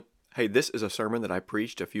Hey, this is a sermon that I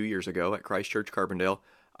preached a few years ago at Christ Church Carbondale.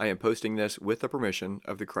 I am posting this with the permission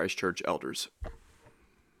of the Christ Church elders.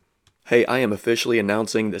 Hey, I am officially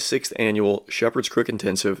announcing the 6th annual Shepherd's Crook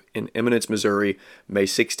Intensive in Eminence, Missouri, May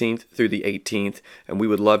 16th through the 18th, and we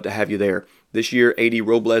would love to have you there. This year, A.D.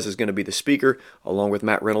 Robles is going to be the speaker, along with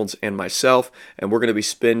Matt Reynolds and myself, and we're going to be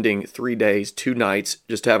spending 3 days, 2 nights,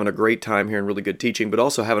 just having a great time hearing really good teaching, but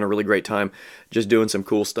also having a really great time just doing some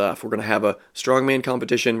cool stuff. We're going to have a strongman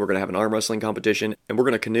competition, we're going to have an arm wrestling competition, and we're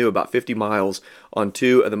going to canoe about 50 miles on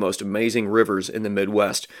 2 of the most amazing rivers in the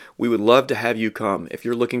Midwest. We would love to have you come. If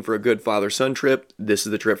you're looking for a good father-son trip, this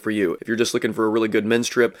is the trip for you. If you're just looking for a really good men's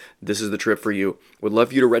trip, this is the trip for you. Would love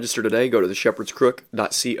for you to register today. Go to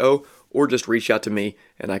theshepherdscrook.co, or just reach out to me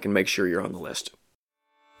and I can make sure you're on the list.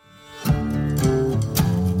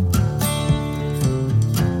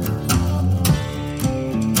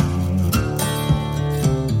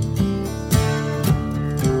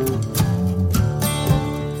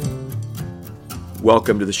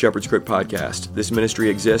 Welcome to the Shepherd's Crook Podcast. This ministry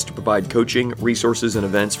exists to provide coaching, resources, and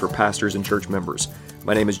events for pastors and church members.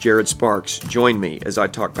 My name is Jared Sparks. Join me as I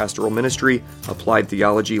talk pastoral ministry, applied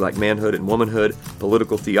theology like manhood and womanhood,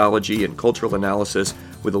 political theology, and cultural analysis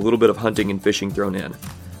with a little bit of hunting and fishing thrown in.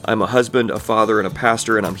 I'm a husband, a father, and a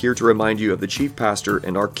pastor, and I'm here to remind you of the chief pastor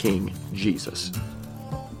and our King, Jesus.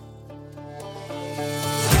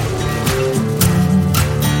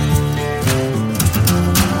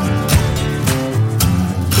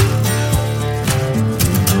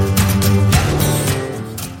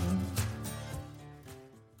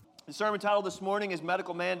 The sermon title this morning is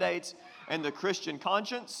Medical Mandates and the Christian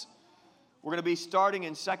Conscience. We're going to be starting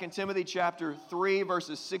in 2 Timothy chapter 3,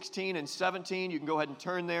 verses 16 and 17. You can go ahead and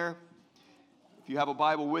turn there if you have a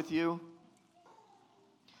Bible with you.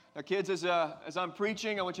 Now, kids, as I'm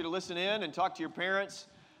preaching, I want you to listen in and talk to your parents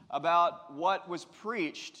about what was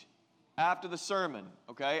preached after the sermon,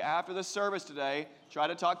 okay? After the service today, try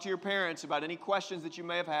to talk to your parents about any questions that you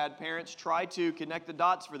may have had. Parents, try to connect the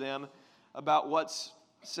dots for them about what's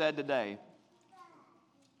said today.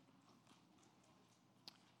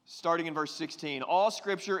 Starting in verse 16, all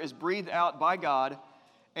Scripture is breathed out by God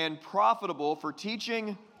and profitable for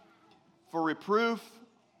teaching, for reproof,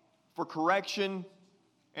 for correction,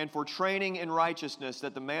 and for training in righteousness,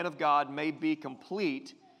 that the man of God may be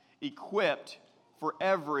complete, equipped for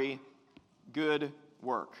every good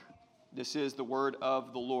work. This is the word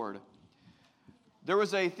of the Lord. There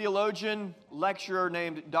was a theologian lecturer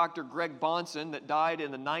named Dr. Greg Bahnsen that died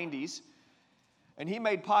in the 90s, and he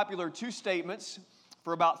made popular 2 statements.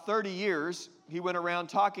 For about 30 years, he went around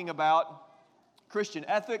talking about Christian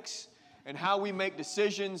ethics and how we make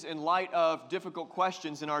decisions in light of difficult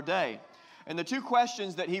questions in our day. And the 2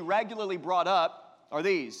 questions that he regularly brought up are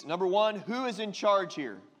these. Number 1, who is in charge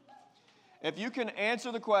here? If you can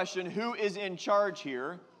answer the question, who is in charge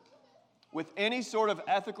here, with any sort of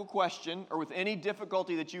ethical question or with any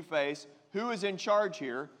difficulty that you face, who is in charge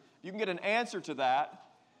here? You can get an answer to that.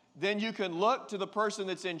 Then you can look to the person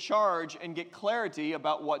that's in charge and get clarity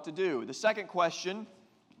about what to do. The second question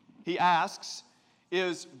he asks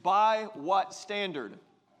is, by what standard?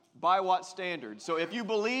 By what standard? So if you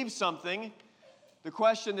believe something, the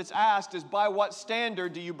question that's asked is, by what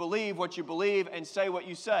standard do you believe what you believe and say what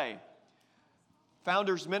you say?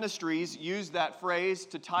 Founders Ministries used that phrase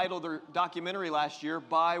to title their documentary last year,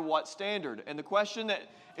 By What Standard? And the question that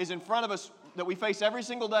is in front of us that we face every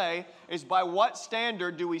single day is, by what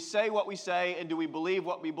standard do we say what we say and do we believe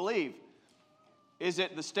what we believe? Is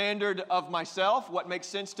it the standard of myself, what makes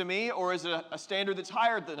sense to me, or is it a standard that's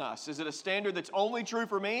higher than us? Is it a standard that's only true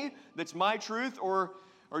for me, that's my truth, or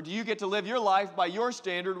do you get to live your life by your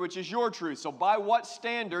standard, which is your truth? So by what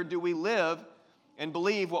standard do we live and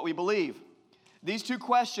believe what we believe? These 2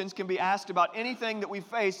 questions can be asked about anything that we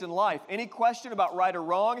face in life. Any question about right or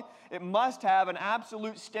wrong, it must have an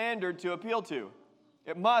absolute standard to appeal to.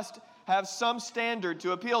 It must have some standard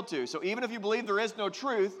to appeal to. So even if you believe there is no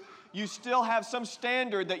truth, you still have some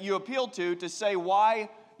standard that you appeal to say why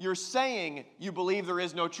you're saying you believe there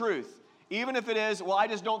is no truth. Even if it is, well, I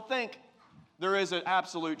just don't think there is an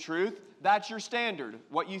absolute truth. That's your standard,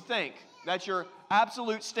 what you think. That's your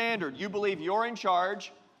absolute standard. You believe you're in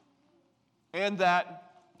charge, and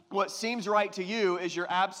that what seems right to you is your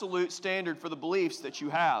absolute standard for the beliefs that you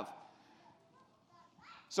have.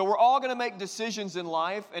 So we're all going to make decisions in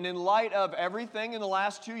life, and in light of everything in the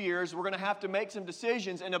last 2 years, we're going to have to make some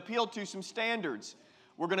decisions and appeal to some standards.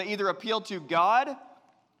 We're going to either appeal to God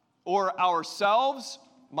or ourselves,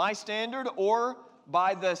 my standard, or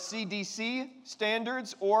by the CDC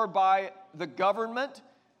standards, or by the government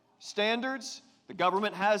standards. The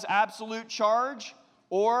government has absolute charge,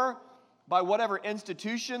 or by whatever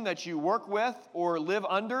institution that you work with or live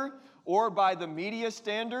under, or by the media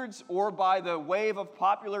standards, or by the wave of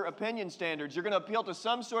popular opinion standards. You're going to appeal to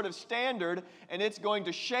some sort of standard, and it's going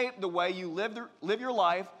to shape the way you live your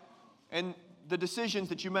life and the decisions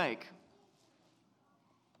that you make.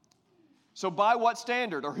 So by what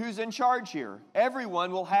standard, or who's in charge here?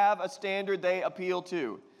 Everyone will have a standard they appeal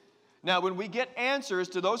to. Now, when we get answers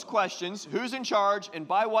to those questions, who's in charge and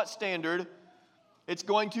by what standard, it's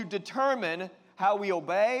going to determine how we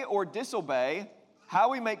obey or disobey, how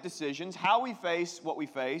we make decisions, how we face what we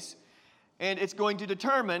face, and it's going to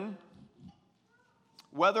determine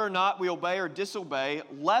whether or not we obey or disobey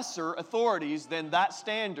lesser authorities than that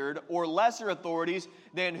standard, or lesser authorities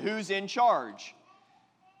than who's in charge.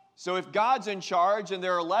 So if God's in charge and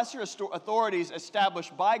there are lesser authorities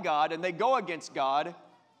established by God and they go against God,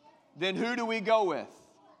 then who do we go with?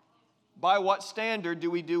 By what standard do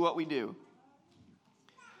we do what we do?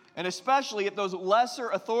 And especially if those lesser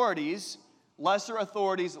authorities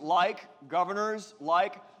like governors,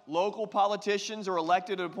 like local politicians or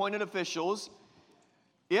elected and appointed officials,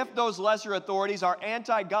 if those lesser authorities are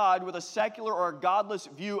anti-God with a secular or a godless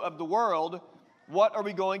view of the world, what are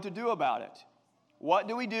we going to do about it? What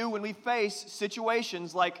do we do when we face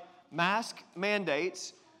situations like mask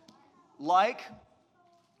mandates, like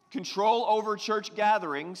control over church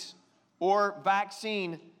gatherings, or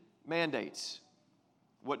vaccine mandates?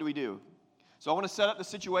 What do we do? So I want to set up the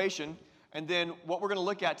situation, and then what we're going to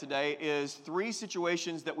look at today is 3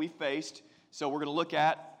 situations that we faced. So we're going to look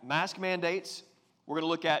at mask mandates, we're going to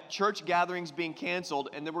look at church gatherings being canceled,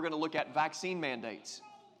 and then we're going to look at vaccine mandates.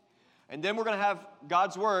 And then we're going to have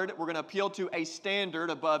God's Word. We're going to appeal to a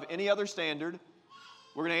standard above any other standard.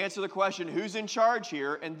 We're going to answer the question, who's in charge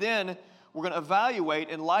here? And then we're going to evaluate,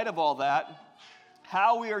 in light of all that,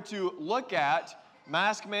 how we are to look at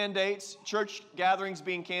mask mandates, church gatherings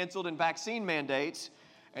being canceled, and vaccine mandates.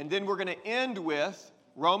 And then we're going to end with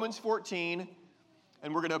Romans 14,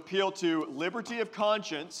 and we're going to appeal to liberty of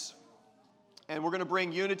conscience, and we're going to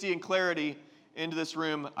bring unity and clarity into this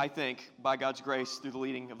room, I think, by God's grace through the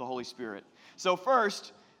leading of the Holy Spirit. So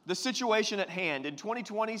first, the situation at hand. In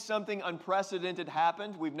 2020, something unprecedented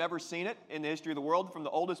happened. We've never seen it in the history of the world. From the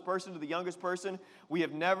oldest person to the youngest person, we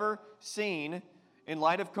have never seen, in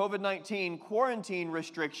light of COVID-19, quarantine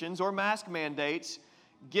restrictions or mask mandates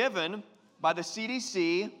given by the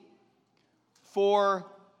CDC for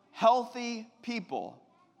healthy people.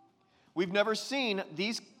 We've never seen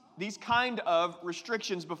these kind of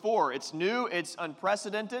restrictions before. It's new, it's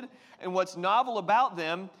unprecedented, and what's novel about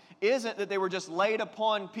them isn't that they were just laid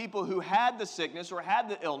upon people who had the sickness or had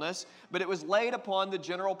the illness, but it was laid upon the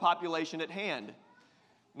general population at hand.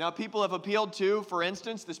 Now, people have appealed to, for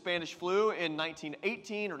instance, the Spanish flu in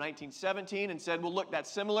 1918 or 1917 and said, well, look, that's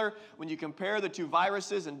similar. When you compare the 2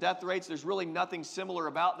 viruses and death rates, there's really nothing similar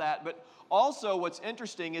about that. But also what's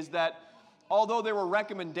interesting is that although there were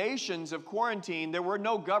recommendations of quarantine, there were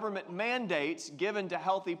no government mandates given to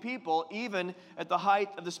healthy people, even at the height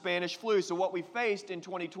of the Spanish flu. So what we faced in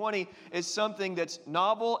 2020 is something that's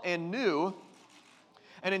novel and new.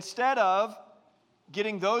 And instead of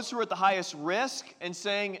getting those who are at the highest risk and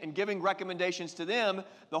saying and giving recommendations to them,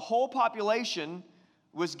 the whole population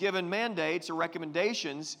was given mandates or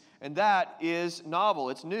recommendations, and that is novel.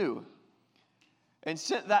 It's new. And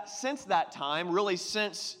since that time, really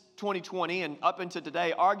since 2020 and up into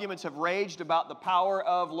today, arguments have raged about the power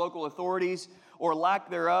of local authorities or lack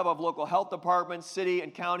thereof of local health departments, city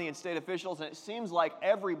and county and state officials, and it seems like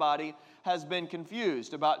everybody has been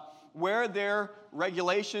confused about where their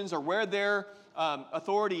regulations or where their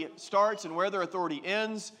authority starts and where their authority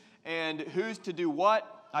ends and who's to do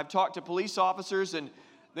what. I've talked to police officers, and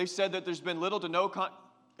they've said that there's been little to no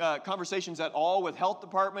conversations at all with health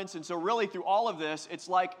departments, and so really through all of this, it's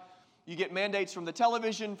like you get mandates from the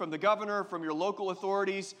television, from the governor, from your local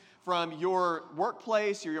authorities, from your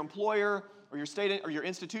workplace, or your employer, or your state, or your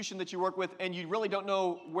institution that you work with, and you really don't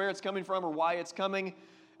know where it's coming from or why it's coming.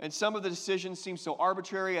 And some of the decisions seem so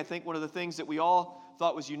arbitrary. I think one of the things that we all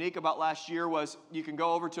thought was unique about last year was you can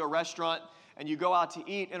go over to a restaurant and you go out to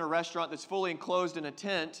eat in a restaurant that's fully enclosed in a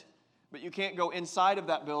tent, but you can't go inside of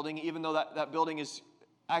that building, even though that building is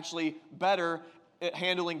actually better at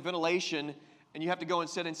handling ventilation, and you have to go and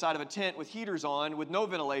sit inside of a tent with heaters on with no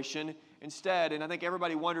ventilation instead. And I think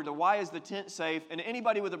everybody wondered, why is the tent safe? And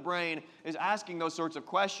anybody with a brain is asking those sorts of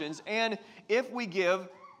questions. And if we give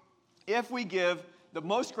the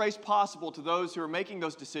most grace possible to those who are making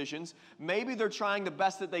those decisions, maybe they're trying the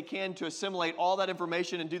best that they can to assimilate all that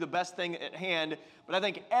information and do the best thing at hand. But I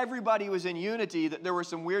think everybody was in unity that there were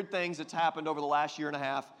some weird things that's happened over the last year and a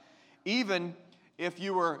half. Even if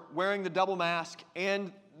you were wearing the double mask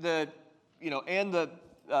and the and the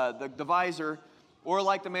visor, or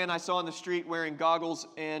like the man I saw on the street wearing goggles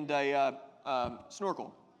and a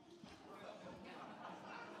snorkel.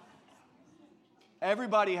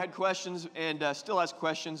 Everybody had questions and still has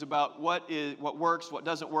questions about what works, what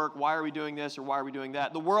doesn't work, why are we doing this or why are we doing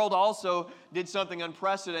that. The world also did something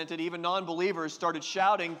unprecedented. Even non-believers started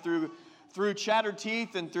shouting through chattered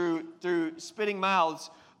teeth and through spitting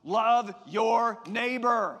mouths, love your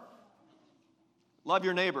neighbor. Love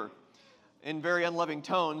your neighbor. In very unloving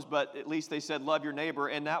tones, but at least they said love your neighbor.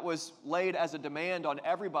 And that was laid as a demand on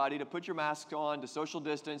everybody to put your mask on, to social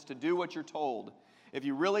distance, to do what you're told. If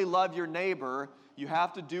you really love your neighbor, you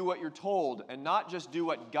have to do what you're told, and not just do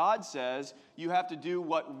what God says. You have to do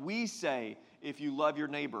what we say if you love your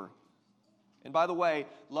neighbor. And by the way,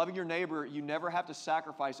 loving your neighbor, you never have to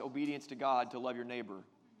sacrifice obedience to God to love your neighbor,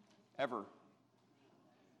 ever.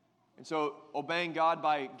 And so obeying God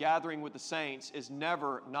by gathering with the saints is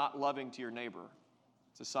never not loving to your neighbor.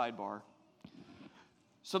 It's a sidebar.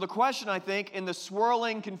 So the question, I think, in the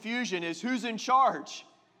swirling confusion is who's in charge?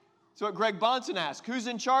 So what Greg Bonson asked, who's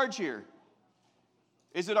in charge here?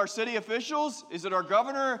 Is it our city officials? Is it our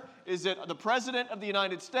governor? Is it the President of the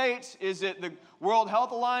United States? Is it the World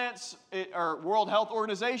Health Alliance or World Health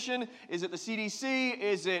Organization? Is it the CDC?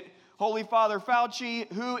 Is it Holy Father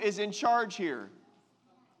Fauci? Who is in charge here?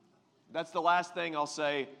 That's the last thing I'll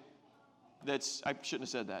say. I shouldn't have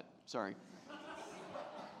said that. Sorry.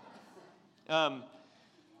 So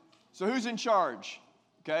who's in charge?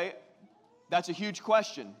 Okay, that's a huge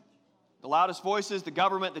question. The loudest voices, the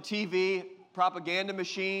government, the TV, propaganda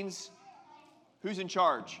machines. Who's in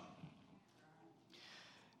charge?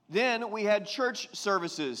 Then we had church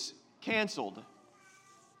services canceled,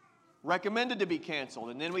 recommended to be canceled.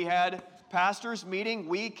 And then we had pastors meeting.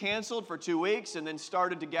 We canceled for 2 weeks and then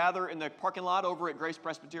started to gather in the parking lot over at Grace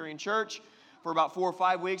Presbyterian Church for about 4 or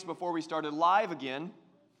 5 weeks before we started live again.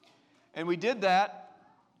 And we did that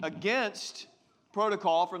against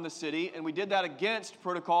protocol from the city, and we did that against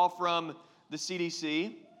protocol from the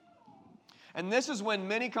CDC. And this is when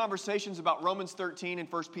many conversations about Romans 13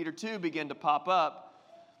 and 1 Peter 2 began to pop up.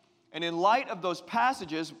 And in light of those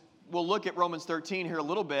passages, we'll look at Romans 13 here a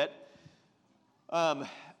little bit.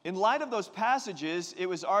 In light of those passages, it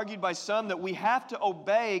was argued by some that we have to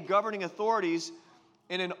obey governing authorities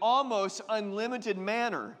in an almost unlimited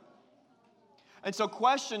manner. And so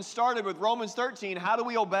questions started with Romans 13. How do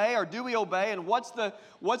we obey, or do we obey? And what's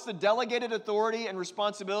the delegated authority and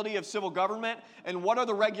responsibility of civil government? And what are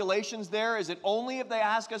the regulations there? Is it only if they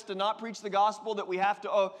ask us to not preach the gospel that we have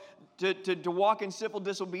to walk in civil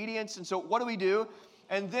disobedience? And so what do we do?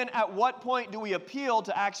 And then at what point do we appeal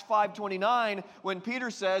to Acts 5:29 when Peter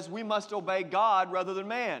says we must obey God rather than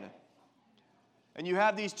man? And you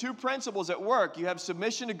have these two principles at work. You have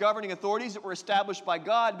submission to governing authorities that were established by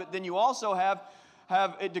God, but then you also have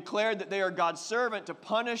it declared that they are God's servant to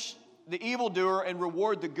punish the evildoer and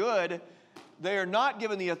reward the good. They are not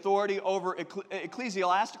given the authority over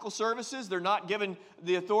ecclesiastical services. They're not given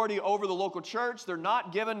the authority over the local church. They're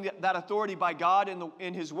not given that authority by God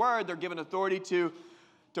in His Word. They're given authority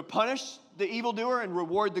to punish the evildoer and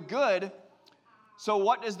reward the good. So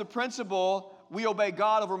what does the principle we obey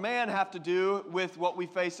God over man have to do with what we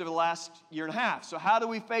faced over the last year and a half? So how do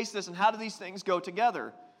we face this, and how do these things go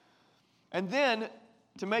together? And then,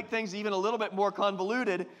 to make things even a little bit more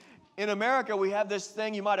convoluted, in America we have this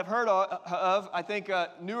thing you might have heard of. I think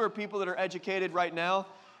newer people that are educated right now,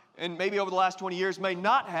 and maybe over the last 20 years may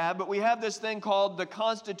not have, but we have this thing called the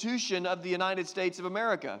Constitution of the United States of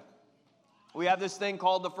America. We have this thing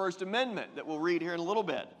called the First Amendment that we'll read here in a little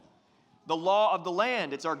bit. The law of the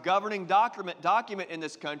land. It's our governing document in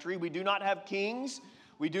this country. We do not have kings.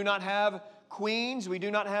 We do not have queens. We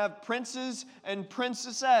do not have princes and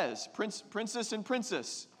princesses. Princess and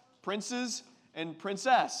princess. Princes and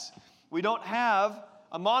princess. We don't have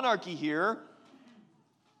a monarchy here.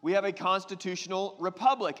 We have a constitutional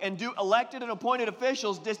republic. And do elected and appointed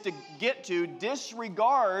officials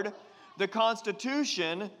disregard the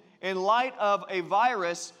Constitution in light of a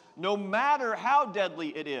virus, no matter how deadly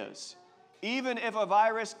it is? Even if a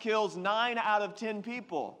virus kills 9 out of 10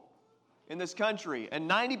 people in this country, and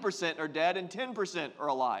 90% are dead and 10% are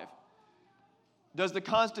alive, does the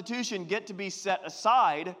Constitution get to be set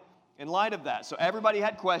aside in light of that? So everybody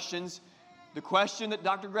had questions. The question that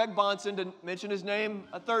Dr. Greg Bonson, to mention his name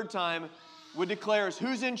a third time, would declare is,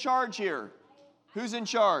 who's in charge here? Who's in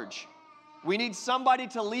charge? We need somebody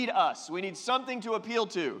to lead us. We need something to appeal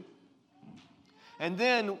to. And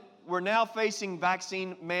then we're now facing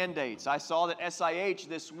vaccine mandates. I saw that SIH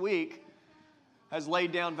this week has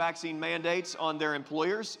laid down vaccine mandates on their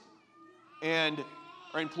employers. And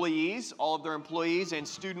employees, all of their employees, and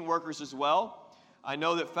student workers as well. I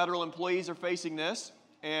know that federal employees are facing this,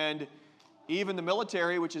 and even the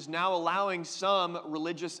military, which is now allowing some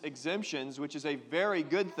religious exemptions, which is a very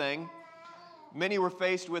good thing. Many were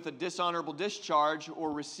faced with a dishonorable discharge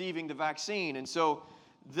or receiving the vaccine. And so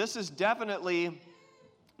this is definitely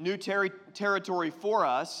new territory for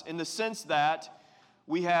us in the sense that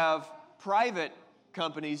we have private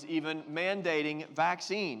companies even mandating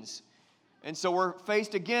vaccines. And so we're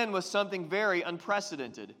faced again with something very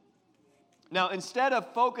unprecedented. Now, instead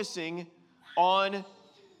of focusing on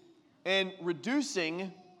and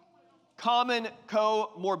reducing common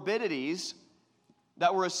comorbidities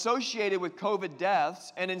that were associated with COVID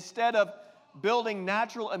deaths, and instead of building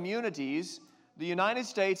natural immunities, the United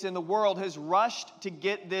States and the world has rushed to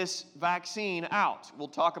get this vaccine out. We'll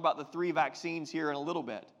talk about the 3 vaccines here in a little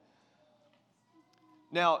bit.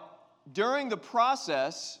 Now, during the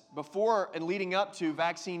process, before and leading up to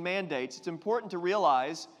vaccine mandates, it's important to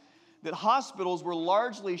realize that hospitals were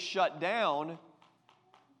largely shut down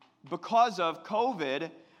because of COVID,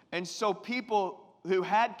 and so people who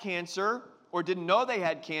had cancer or didn't know they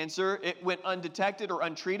had cancer, it went undetected or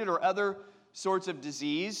untreated or other sorts of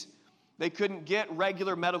disease. They couldn't get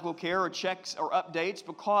regular medical care or checks or updates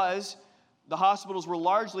because the hospitals were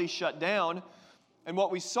largely shut down. And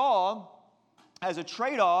what we saw as a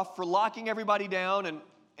trade-off for locking everybody down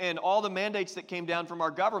and all the mandates that came down from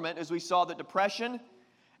our government is we saw that depression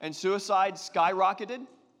and suicide skyrocketed.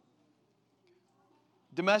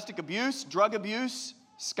 Domestic abuse, drug abuse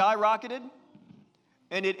skyrocketed.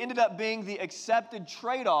 And it ended up being the accepted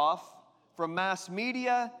trade-off from mass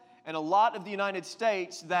media and a lot of the United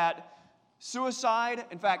States that suicide,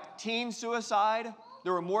 in fact, teen suicide,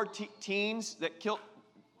 there were more teens that killed.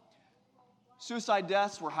 Suicide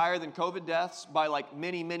deaths were higher than COVID deaths by like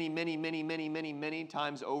many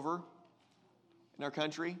times over in our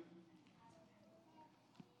country.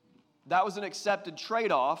 That was an accepted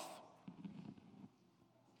trade-off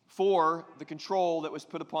for the control that was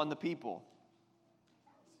put upon the people.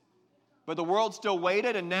 But the world still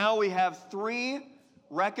waited, and now we have 3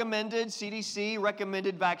 recommended, CDC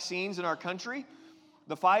recommended vaccines in our country.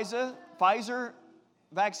 The Pfizer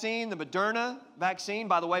vaccine, the Moderna vaccine.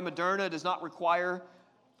 By the way, Moderna does not require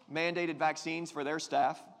mandated vaccines for their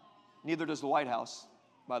staff. Neither does the White House,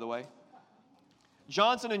 by the way.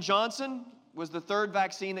 Johnson & Johnson was the 3rd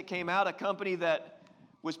vaccine that came out, a company that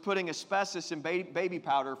was putting asbestos in baby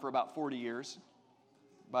powder for about 40 years,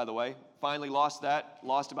 by the way. Finally lost about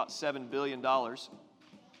 $7 billion.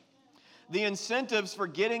 The incentives for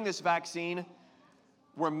getting this vaccine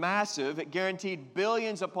were massive. It guaranteed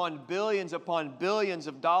billions upon billions upon billions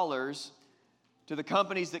of dollars to the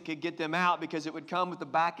companies that could get them out because it would come with the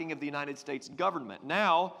backing of the United States government.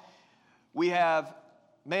 Now, we have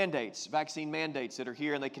mandates, vaccine mandates that are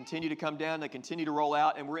here, and they continue to come down, they continue to roll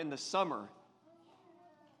out, and we're in the summer.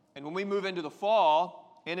 And when we move into the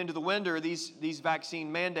fall and into the winter, these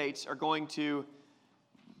vaccine mandates are going to,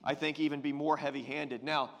 I think, even be more heavy-handed.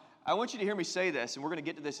 Now, I want you to hear me say this, and we're going to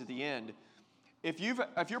get to this at the end. If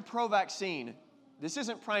you're pro-vaccine, this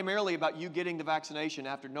isn't primarily about you getting the vaccination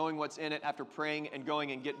after knowing what's in it, after praying and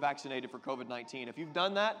going and get vaccinated for COVID-19. If you've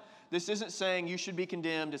done that, this isn't saying you should be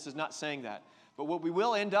condemned. This is not saying that. But what we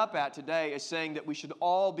will end up at today is saying that we should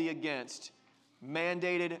all be against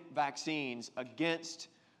mandated vaccines, against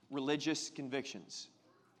religious convictions.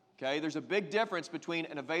 Okay? There's a big difference between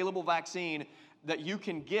an available vaccine that you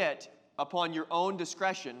can get upon your own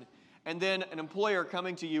discretion and then an employer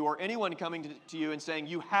coming to you or anyone coming to you and saying,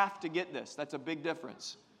 you have to get this. That's a big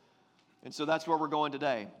difference. And so that's where we're going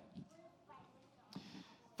today.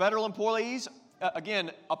 Federal employees,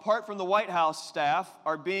 again, apart from the White House staff,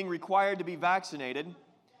 are being required to be vaccinated.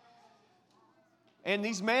 And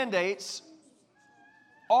these mandates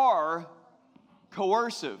are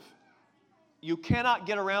coercive. You cannot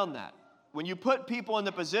get around that. When you put people in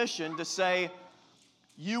the position to say,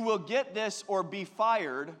 you will get this or be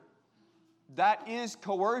fired, that is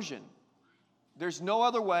coercion. There's no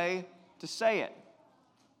other way to say it.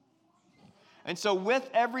 And so with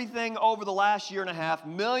everything over the last year and a half,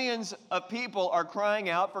 millions of people are crying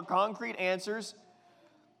out for concrete answers.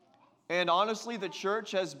 And honestly, the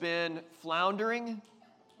church has been floundering,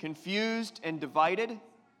 confused, and divided.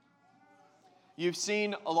 You've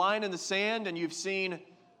seen a line in the sand, and you've seen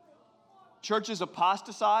churches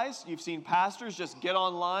apostatize. You've seen pastors just get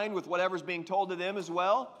online with whatever's being told to them as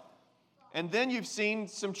well. And then you've seen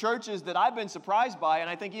some churches that I've been surprised by, and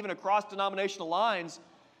I think even across denominational lines,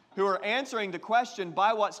 who are answering the question,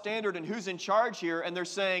 by what standard and who's in charge here? And they're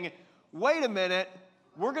saying, wait a minute,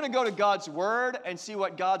 we're going to go to God's Word and see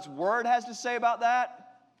what God's Word has to say about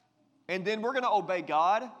that. and then we're going to obey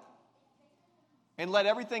God and let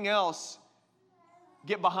everything else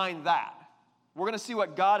get behind that. We're going to see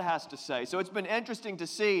what God has to say. So it's been interesting to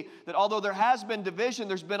see that although there has been division,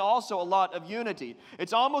 there's been also a lot of unity.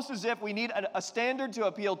 It's almost as if we need a standard to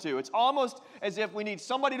appeal to. It's almost as if we need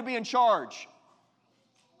somebody to be in charge,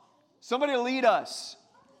 somebody to lead us.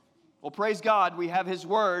 Well, praise God, we have His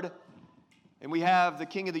Word, and we have the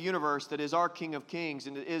King of the universe that is our King of kings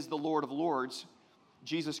and is the Lord of lords,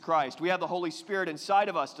 Jesus Christ. We have the Holy Spirit inside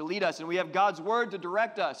of us to lead us, and we have God's Word to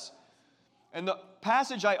direct us. And the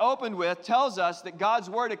passage I opened with tells us that God's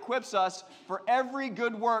Word equips us for every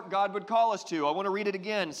good work God would call us to. I want to read it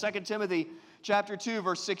again. 2 Timothy chapter 2,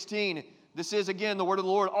 verse 16. This is, again, the word of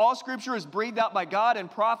the Lord. All Scripture is breathed out by God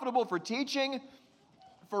and profitable for teaching,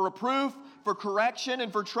 for reproof, for correction,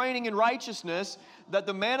 and for training in righteousness, that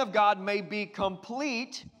the man of God may be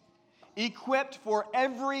complete, equipped for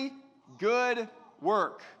every good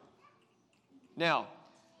work. Now,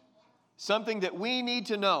 something that we need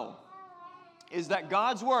to know is that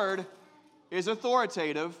God's Word is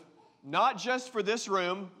authoritative, not just for this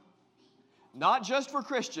room, not just for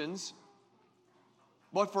Christians,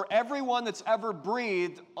 but for everyone that's ever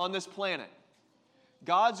breathed on this planet.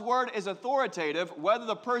 God's Word is authoritative whether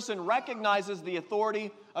the person recognizes the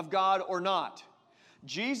authority of God or not.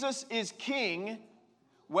 Jesus is King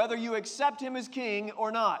whether you accept Him as King or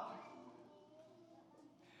not.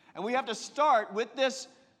 And we have to start with this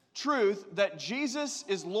truth that Jesus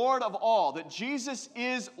is Lord of all, that Jesus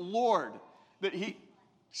is Lord, that He,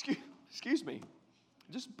 excuse me,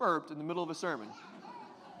 I just burped in the middle of a sermon.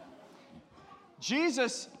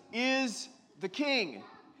 Jesus is the King,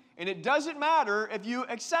 and it doesn't matter if you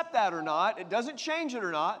accept that or not, it doesn't change it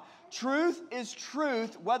or not. Truth is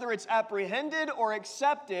truth, whether it's apprehended or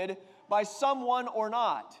accepted by someone or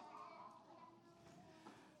not.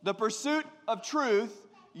 The pursuit of truth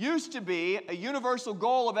used to be a universal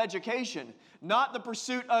goal of education, not the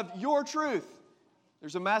pursuit of your truth.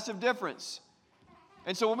 There's a massive difference.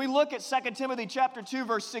 And so when we look at 2 Timothy chapter 2,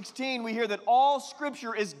 verse 16, we hear that all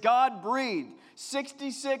Scripture is God-breathed.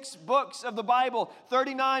 66 books of the Bible,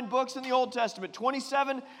 39 books in the Old Testament,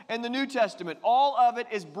 27 in the New Testament. All of it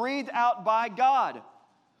is breathed out by God.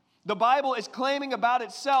 The Bible is claiming about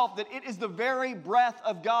itself that it is the very breath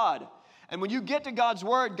of God. And when you get to God's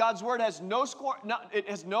Word has it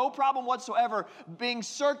has no problem whatsoever being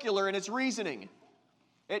circular in its reasoning.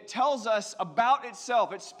 It tells us about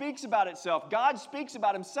itself. It speaks about itself. God speaks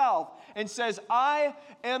about Himself and says, I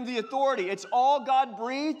am the authority. It's all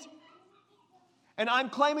God-breathed, and I'm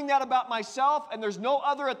claiming that about myself, and there's no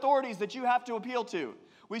other authorities that you have to appeal to.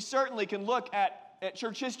 We certainly can look at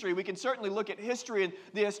church history. We can certainly look at history and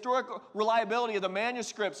the historical reliability of the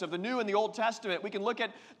manuscripts of the New and the Old Testament. We can look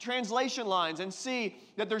at translation lines and see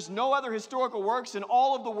that there's no other historical works in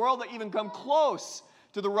all of the world that even come close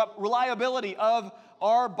to the reliability of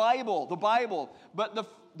our Bible, the Bible. But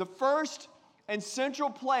the first and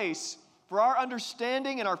central place for our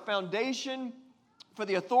understanding and our foundation for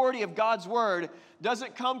the authority of God's Word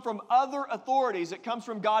doesn't come from other authorities. It comes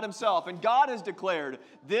from God Himself. And God has declared,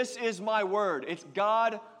 this is my Word. It's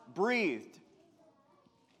God-breathed.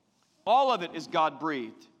 All of it is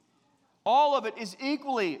God-breathed. All of it is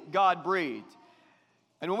equally God-breathed.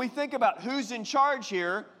 And when we think about who's in charge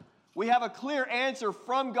here, we have a clear answer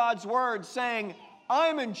from God's Word saying,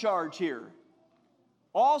 I'm in charge here.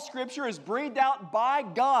 All Scripture is breathed out by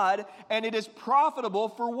God, and it is profitable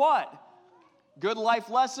for what? Good life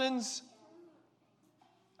lessons,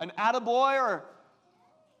 an attaboy or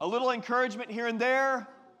a little encouragement here and there,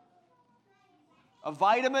 a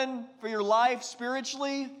vitamin for your life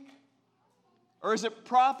spiritually? Or is it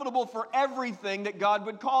profitable for everything that God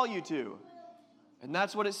would call you to? And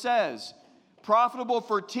that's what it says. Profitable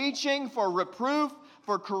for teaching, for reproof,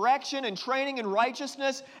 for correction and training in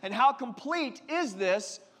righteousness. And how complete is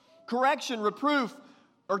this correction, reproof,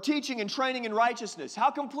 or teaching and training in righteousness? How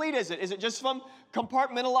complete is it? Is it just some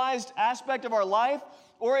compartmentalized aspect of our life?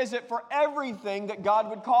 Or is it for everything that God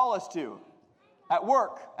would call us to? At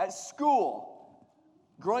work, at school,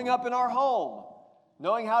 growing up in our home,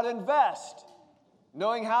 knowing how to invest,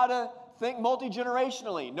 knowing how to think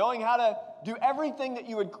multi-generationally, knowing how to do everything that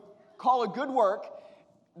you would call a good work.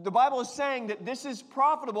 The Bible is saying that this is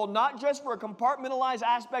profitable not just for a compartmentalized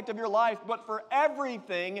aspect of your life, but for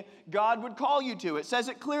everything God would call you to. It says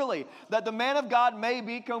it clearly, that the man of God may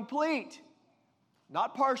be complete.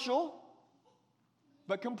 Not partial,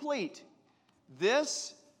 but complete.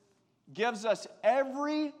 This gives us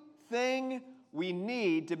everything we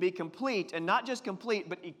need to be complete, and not just complete,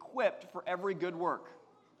 but equipped for every good work.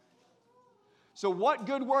 So what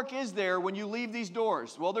good work is there when you leave these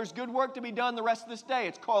doors? Well, there's good work to be done the rest of this day.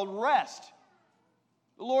 It's called rest.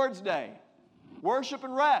 The Lord's Day. Worship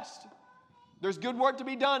and rest. There's good work to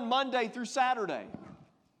be done Monday through Saturday.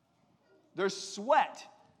 There's sweat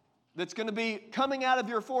that's going to be coming out of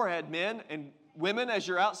your forehead, men and women, as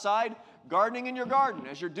you're outside gardening in your garden,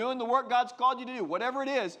 as you're doing the work God's called you to do, whatever it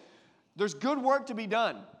is, there's good work to be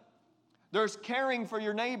done. There's caring for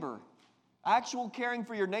your neighbor, actual caring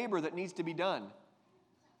for your neighbor that needs to be done.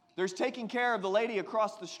 There's taking care of the lady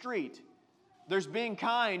across the street. There's being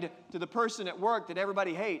kind to the person at work that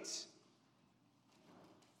everybody hates.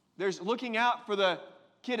 There's looking out for the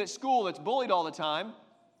kid at school that's bullied all the time,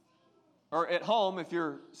 or at home if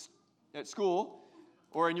you're at school,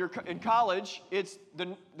 or in college, it's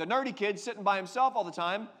the nerdy kid sitting by himself all the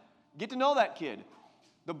time. Get to know that kid.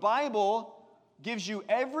 The Bible gives you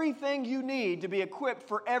everything you need to be equipped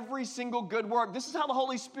for every single good work. This is how the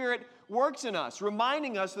Holy Spirit works in us,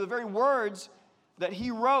 reminding us of the very words that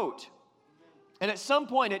He wrote. And at some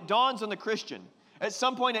point, it dawns on the Christian. At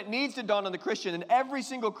some point, it needs to dawn on the Christian and every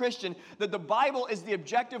single Christian that the Bible is the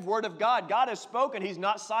objective Word of God. God has spoken. He's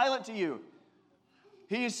not silent to you.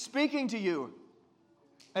 He is speaking to you.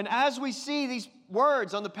 And as we see these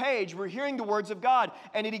words on the page, we're hearing the words of God,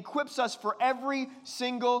 and it equips us for every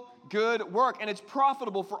single good work, and it's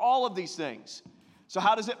profitable for all of these things. So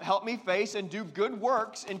how does it help me face and do good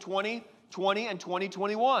works in 2020 and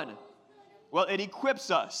 2021? Well, it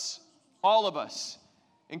equips us, all of us,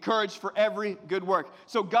 encouraged for every good work.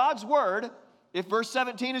 So God's Word, if verse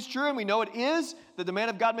 17 is true, and we know it is, that the man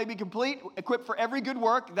of God may be complete, equipped for every good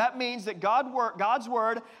work, that means that God's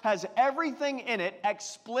Word has everything in it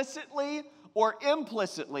explicitly or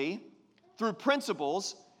implicitly through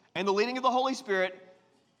principles and the leading of the Holy Spirit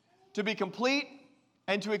to be complete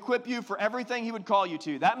and to equip you for everything He would call you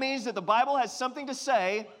to. That means that the Bible has something to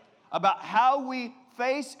say about how we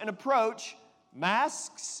face and approach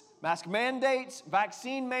masks, mask mandates,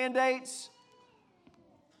 vaccine mandates,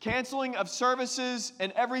 canceling of services,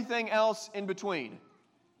 and everything else in between.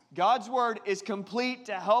 God's Word is complete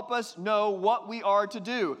to help us know what we are to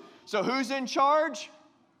do. So who's in charge?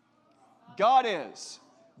 God is.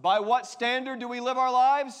 By what standard do we live our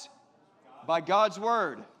lives? By God's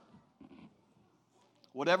Word.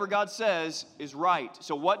 Whatever God says is right.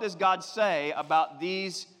 So what does God say about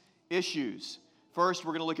these issues? First,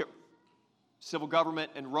 we're going to look at civil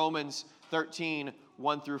government in Romans 13,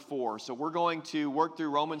 1 through 4. So we're going to work through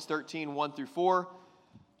Romans 13, 1 through 4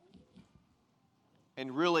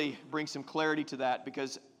 and really bring some clarity to that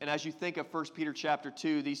and as you think of 1 Peter chapter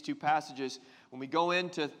 2, these two passages, when we go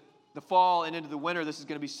into the fall and into the winter, this is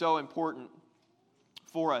going to be so important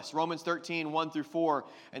for us. Romans 13, 1 through 4.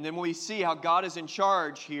 And then when we see how God is in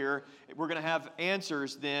charge here, we're going to have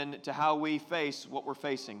answers then to how we face what we're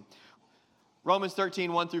facing. Romans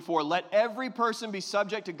 13, 1 through 4. Let every person be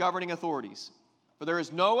subject to governing authorities, for there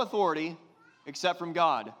is no authority except from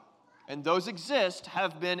God, and those exist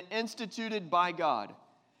have been instituted by God.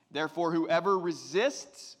 Therefore, whoever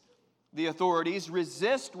resists the authorities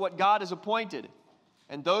resist what God has appointed,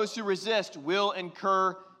 and those who resist will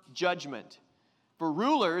incur judgment. For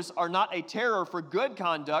rulers are not a terror for good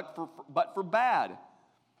conduct, but for bad.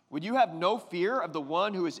 Would you have no fear of the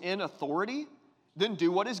one who is in authority? Then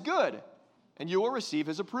do what is good, and you will receive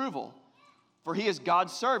his approval. For he is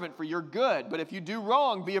God's servant for your good. But if you do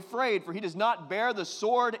wrong, be afraid, for he does not bear the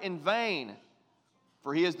sword in vain.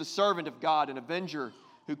 For he is the servant of God, an avenger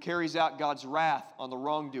who carries out God's wrath on the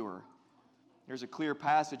wrongdoer. There's a clear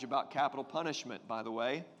passage about capital punishment, by the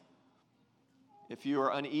way. If you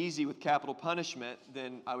are uneasy with capital punishment,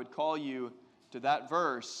 then I would call you to that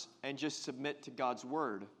verse and just submit to God's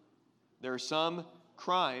word. There are some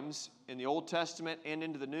crimes in the Old Testament and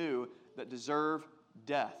into the New that deserve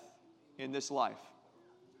death in this life.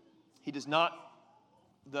 He does not,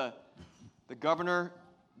 the governor,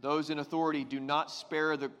 those in authority, do not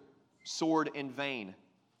spare the sword in vain.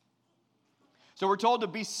 So we're told to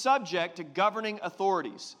be subject to governing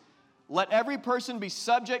authorities. Let every person be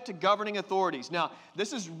subject to governing authorities. Now,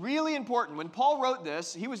 this is really important. When Paul wrote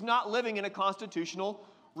this, he was not living in a constitutional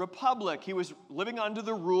republic. He was living under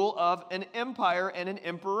the rule of an empire and an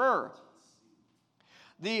emperor.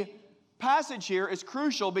 The passage here is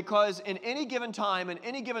crucial because in any given time, in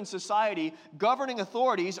any given society, governing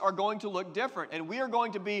authorities are going to look different. And we are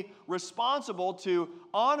going to be responsible to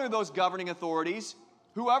honor those governing authorities,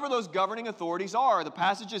 whoever those governing authorities are. The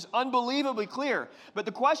passage is unbelievably clear. But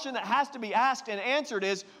the question that has to be asked and answered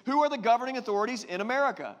is, who are the governing authorities in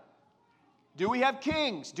America? Do we have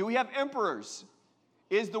kings? Do we have emperors?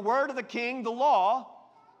 Is the word of the king the law?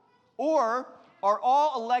 Or are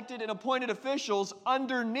all elected and appointed officials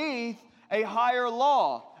underneath a higher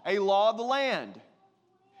law, a law of the land.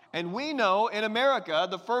 And we know in America,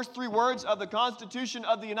 the first three words of the Constitution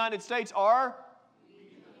of the United States are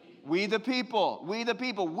we the people. We the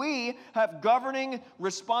people. We have governing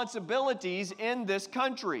responsibilities in this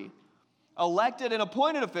country. Elected and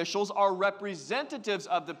appointed officials are representatives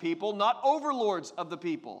of the people, not overlords of the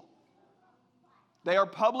people. They are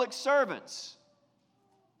public servants.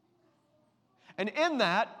 And in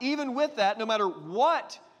that, even with that, no matter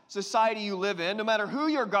what society you live in, no matter who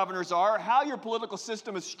your governors are, how your political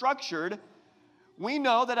system is structured, we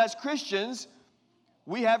know that as Christians,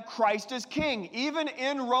 we have Christ as king. Even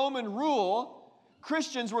in Roman rule,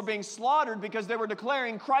 Christians were being slaughtered because they were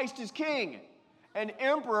declaring Christ is king. An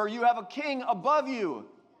emperor, you have a king above you.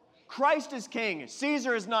 Christ is king.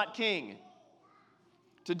 Caesar is not king.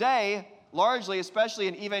 Today, largely, especially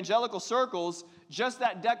in evangelical circles, just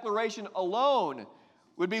that declaration alone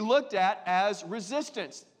would be looked at as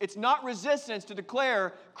resistance. It's not resistance to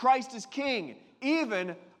declare Christ is king,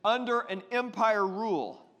 even under an empire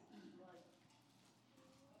rule.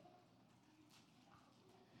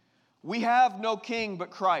 We have no king but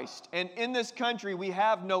Christ. And in this country, we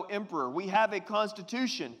have no emperor. We have a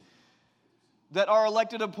constitution that our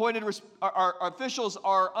elected, appointed, our officials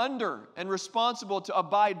are under and responsible to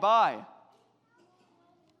abide by.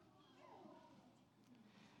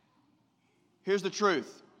 Here's the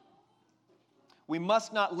truth. We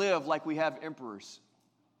must not live like we have emperors.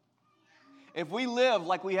 If we live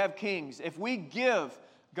like we have kings, if we give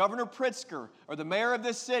Governor Pritzker or the mayor of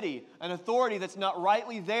this city an authority that's not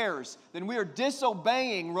rightly theirs, then we are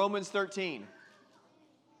disobeying Romans 13.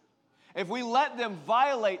 If we let them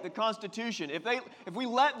violate the Constitution, if we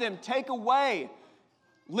let them take away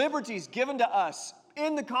liberties given to us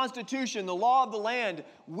in the Constitution, the law of the land,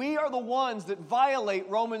 we are the ones that violate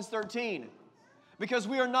Romans 13 because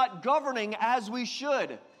we are not governing as we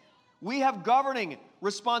should. We have governing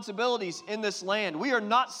responsibilities in this land. We are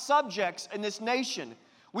not subjects in this nation.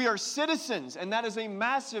 We are citizens, and that is a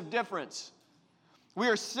massive difference. We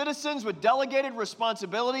are citizens with delegated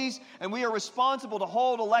responsibilities, and we are responsible to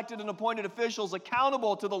hold elected and appointed officials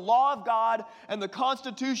accountable to the law of God and the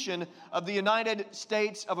Constitution of the United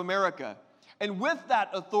States of America. And with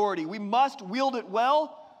that authority, we must wield it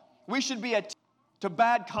well. We should be to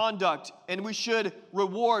bad conduct, and we should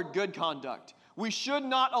reward good conduct. We should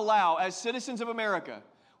not allow, as citizens of America,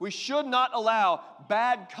 we should not allow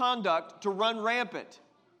bad conduct to run rampant.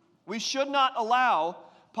 We should not allow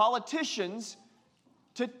politicians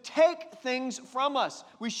to take things from us.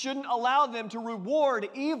 We shouldn't allow them to reward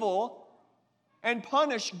evil and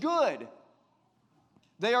punish good.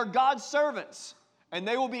 They are God's servants, and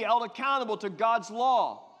they will be held accountable to God's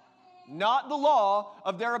law, not the law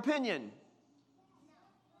of their opinion.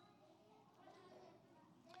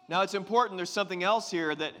 Now, it's important, there's something else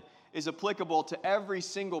here that is applicable to every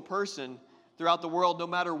single person throughout the world, no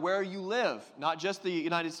matter where you live, not just the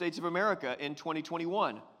United States of America in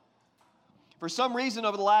 2021. For some reason,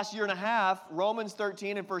 over the last year and a half, Romans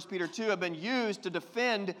 13 and 1 Peter 2 have been used to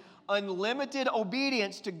defend unlimited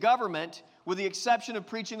obedience to government with the exception of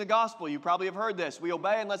preaching the gospel. You probably have heard this. We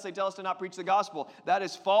obey unless they tell us to not preach the gospel. That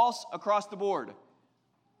is false across the board.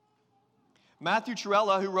 Matthew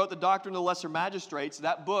Trewhella, who wrote The Doctrine of the Lesser Magistrates,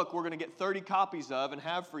 that book we're going to get 30 copies of and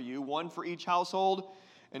have for you, one for each household,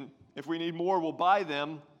 and if we need more, we'll buy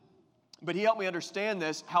them. But he helped me understand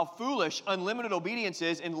this, how foolish unlimited obedience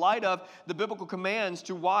is in light of the biblical commands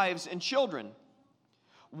to wives and children.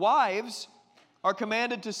 Wives are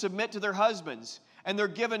commanded to submit to their husbands, and they're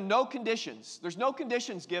given no conditions. There's no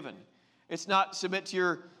conditions given. It's not submit to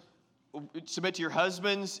your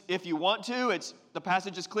husbands if you want to. The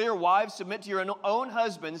passage is clear. Wives, submit to your own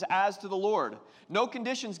husbands as to the Lord. No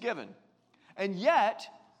conditions given. And yet,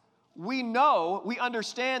 we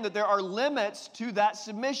understand that there are limits to that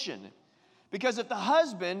submission. Because if the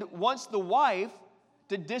husband wants the wife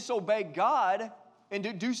to disobey God and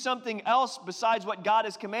to do something else besides what God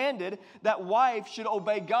has commanded, that wife should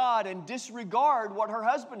obey God and disregard what her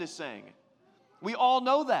husband is saying. We all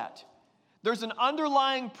know that. There's an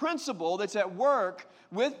underlying principle that's at work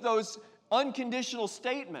with those unconditional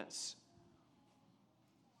statements.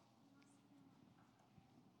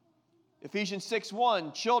 Ephesians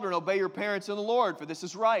 6:1, children, obey your parents in the Lord, for this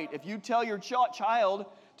is right. If you tell your child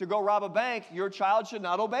to go rob a bank, your child should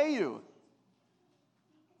not obey you.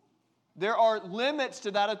 There are limits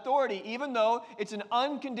to that authority, even though it's an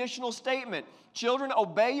unconditional statement. Children,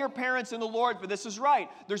 obey your parents in the Lord, for this is right.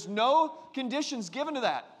 There's no conditions given to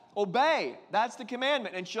that. Obey. That's the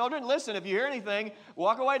commandment. And children, listen, if you hear anything,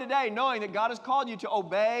 walk away today knowing that God has called you to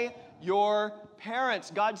obey your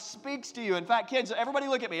parents. God speaks to you. In fact, kids, everybody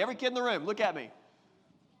look at me. Every kid in the room, look at me.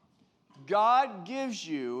 God gives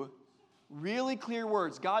you really clear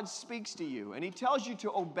words. God speaks to you, and He tells you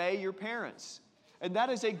to obey your parents. And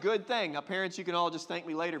that is a good thing. Now, parents, you can all just thank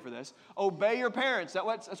me later for this. Obey your parents.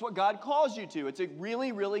 That's what God calls you to. It's a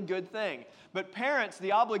really, really good thing. But parents,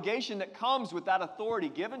 the obligation that comes with that authority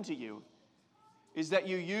given to you is that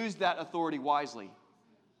you use that authority wisely.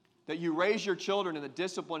 That you raise your children in the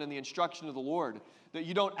discipline and the instruction of the Lord. That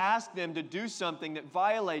you don't ask them to do something that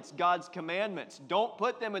violates God's commandments. Don't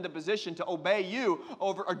put them in the position to obey you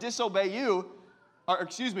over, or disobey you,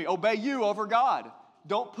 obey you over God.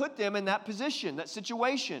 Don't put them in that position, that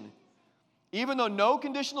situation. Even though no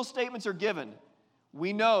conditional statements are given,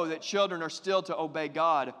 we know that children are still to obey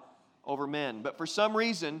God over men. But for some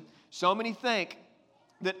reason, so many think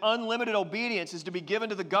that unlimited obedience is to be given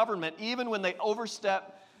to the government even when they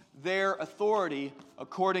overstep their authority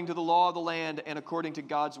according to the law of the land and according to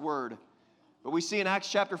God's word. But we see in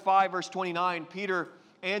Acts chapter 5, verse 29, Peter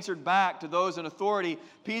answered back to those in authority.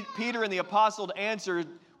 Peter and the apostle answered,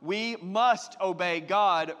 we must obey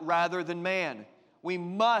God rather than man. We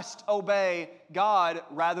must obey God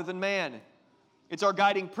rather than man. It's our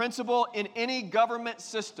guiding principle in any government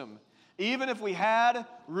system. Even if we had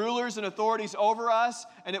rulers and authorities over us,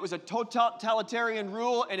 and it was a totalitarian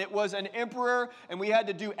rule, and it was an emperor, and we had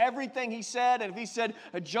to do everything he said, and if he said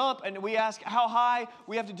jump, and we ask how high,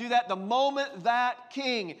 we have to do that. The moment that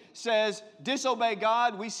king says disobey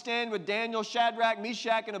God, we stand with Daniel, Shadrach,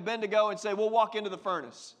 Meshach, and Abednego and say, we'll walk into the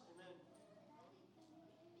furnace.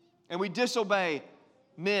 And we disobey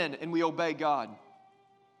men, and we obey God.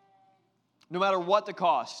 No matter what the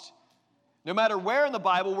cost. No matter where in the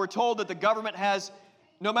Bible we're told that the government has,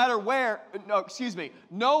 nowhere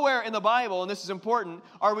in the Bible, and this is important,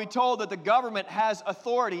 are we told that the government has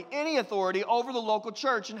authority, any authority, over the local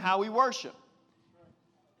church and how we worship.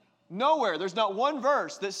 Nowhere. There's not one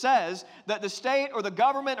verse that says that the state or the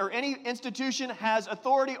government or any institution has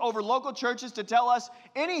authority over local churches to tell us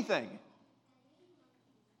anything.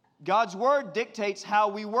 God's word dictates how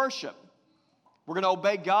we worship. We're going to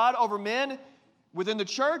obey God over men within the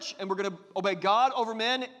church, and we're going to obey God over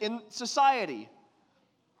men in society.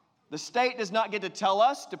 The state does not get to tell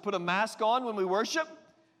us to put a mask on when we worship.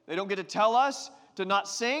 They don't get to tell us to not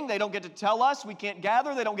sing. They don't get to tell us we can't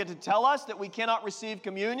gather. They don't get to tell us that we cannot receive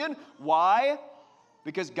communion. Why?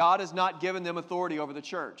 Because God has not given them authority over the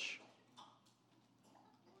church.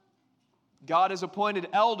 God has appointed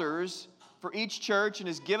elders for each church and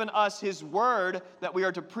has given us His word that we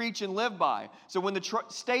are to preach and live by. So when the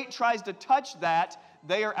state tries to touch that,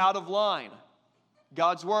 they are out of line.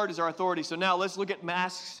 God's word is our authority. So now let's look at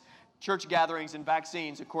masks, church gatherings, and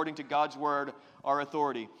vaccines according to God's word, our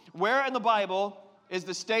authority. Where in the Bible is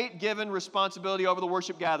the state given responsibility over the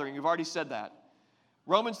worship gathering? You've already said that.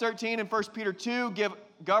 Romans 13 and 1 Peter 2 give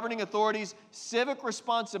governing authorities civic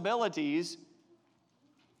responsibilities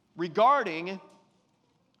regarding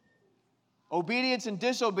obedience and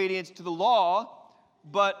disobedience to the law,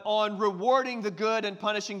 but on rewarding the good and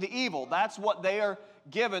punishing the evil. That's what they are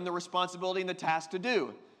given the responsibility and the task to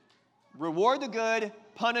do. Reward the good,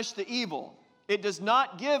 punish the evil. It does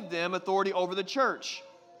not give them authority over the church.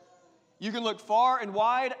 You can look far and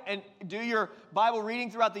wide and do your Bible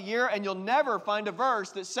reading throughout the year, and you'll never find a verse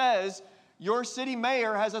that says your city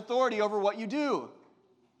mayor has authority over what you do.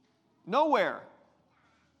 Nowhere.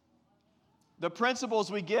 The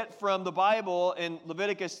principles we get from the Bible in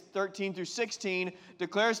Leviticus 13 through 16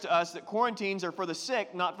 declares to us that quarantines are for the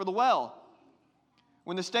sick, not for the well.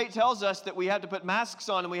 When the state tells us that we have to put masks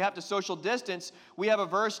on and we have to social distance, we have a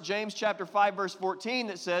verse, James chapter 5, verse 14,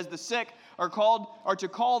 that says the sick are to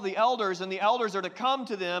call the elders, and the elders are to come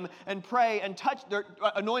to them and pray and touch their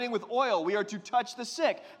anointing with oil. We are to touch the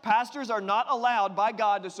sick. Pastors are not allowed by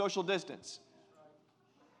God to social distance.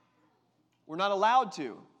 We're not allowed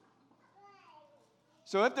to.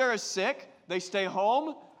 So if they're sick, they stay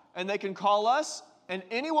home and they can call us. And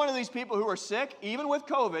any one of these people who are sick, even with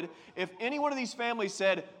COVID, if any one of these families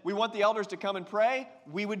said, we want the elders to come and pray,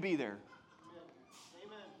 we would be there.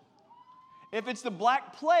 Amen. If it's the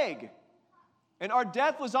Black Plague and our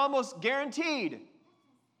death was almost guaranteed,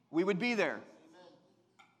 we would be there. Amen.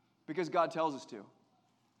 Because God tells us to.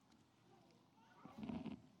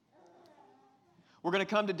 We're going to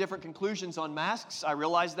come to different conclusions on masks. I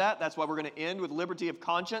realize that. That's why we're going to end with liberty of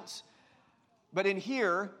conscience. But in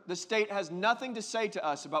here, the state has nothing to say to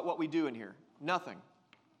us about what we do in here. Nothing.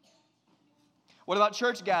 What about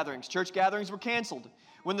church gatherings? Church gatherings were canceled.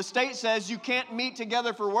 When the state says you can't meet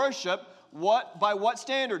together for worship, By what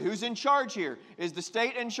standard? Who's in charge here? Is the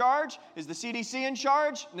state in charge? Is the CDC in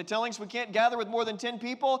charge? And they're telling us we can't gather with more than 10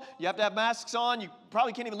 people. You have to have masks on. You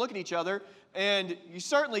probably can't even look at each other. And you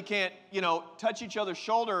certainly can't, touch each other's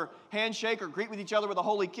shoulder, handshake, or greet with each other with a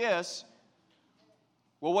holy kiss.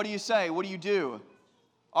 Well, what do you say? What do you do?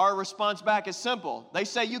 Our response back is simple. They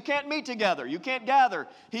say you can't meet together. You can't gather.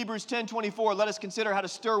 Hebrews 10:24, let us consider how to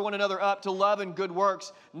stir one another up to love and good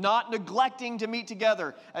works, not neglecting to meet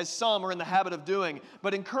together as some are in the habit of doing,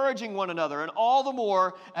 but encouraging one another, and all the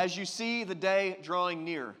more as you see the day drawing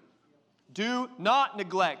near. Do not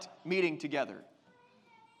neglect meeting together.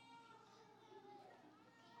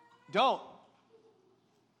 Don't.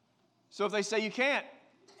 So if they say you can't,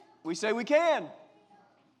 we say we can.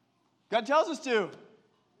 God tells us to.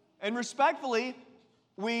 And respectfully,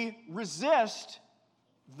 we resist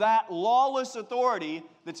that lawless authority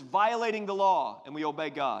that's violating the law, and we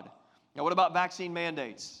obey God. Now, what about vaccine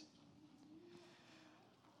mandates?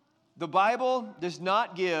 The Bible does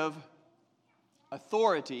not give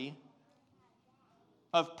authority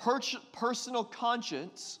of personal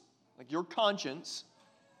conscience, like your conscience.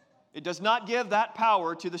 It does not give that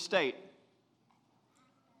power to the state.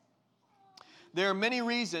 There are many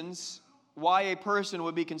reasons why a person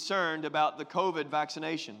would be concerned about the COVID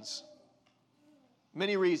vaccinations.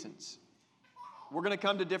 Many reasons. We're going to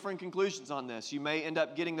come to different conclusions on this. You may end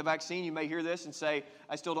up getting the vaccine. You may hear this and say,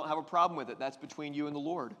 I still don't have a problem with it. That's between you and the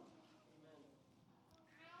Lord.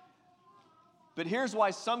 But here's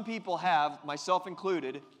why some people have, myself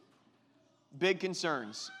included, big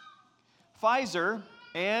concerns. Pfizer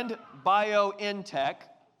and BioNTech,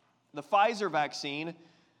 the Pfizer vaccine,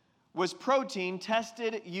 was protein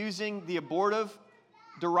tested using the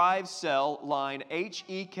abortive-derived cell line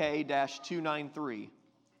HEK-293.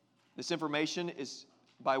 This information is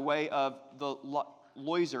by way of the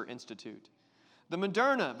Loiser Institute. The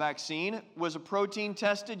Moderna vaccine was a protein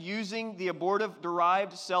tested using the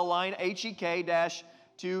abortive-derived cell line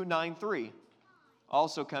HEK-293,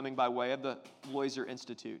 also coming by way of the Loiser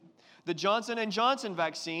Institute. The Johnson & Johnson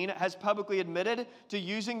vaccine has publicly admitted to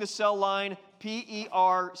using the cell line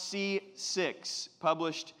PERC6,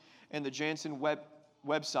 published in the Janssen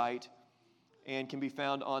website and can be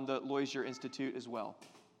found on the Loiser Institute as well.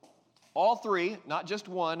 All three, not just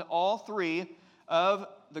one, all three of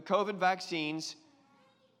the COVID vaccines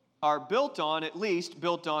are at least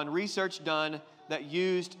built on research done that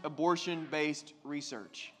used abortion-based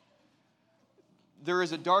research. There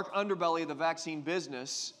is a dark underbelly of the vaccine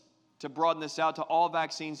business, to broaden this out to all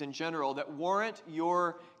vaccines in general, that warrant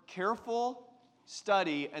your careful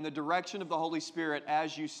study and the direction of the Holy Spirit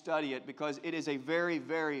as you study it, because it is a very,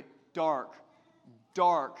 very dark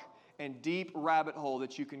and deep rabbit hole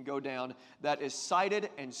that you can go down that is cited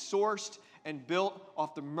and sourced and built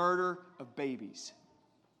off the murder of babies.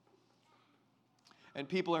 And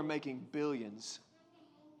people are making billions.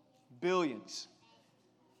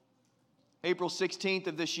 April 16th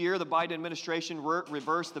of this year, the Biden administration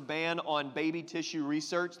reversed the ban on baby tissue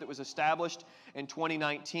research that was established in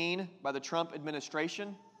 2019 by the Trump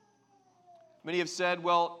administration. Many have said,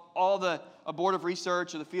 well, all the abortive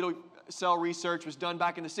research or the fetal cell research was done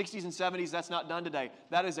back in the 60s and 70s. That's not done today.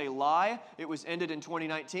 That is a lie. It was ended in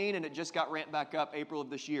 2019, and it just got ramped back up April of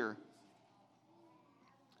this year.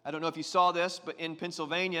 I don't know if you saw this, but in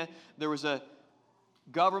Pennsylvania, there was a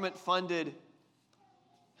government-funded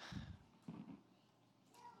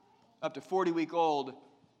up to 40-week-old,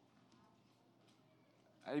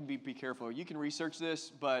 I'd be careful. You can research this,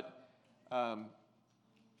 but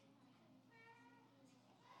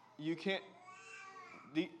you can't,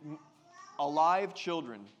 alive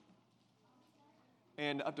children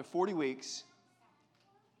and up to 40 weeks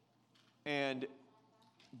and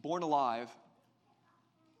born alive,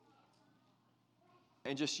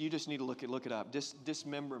 and you just need to look it up.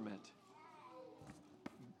 Dismemberment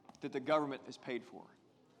that the government has paid for.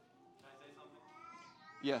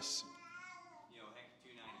 Yes.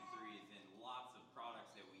 HEK-293 is in lots of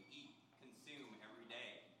products that we eat, consume every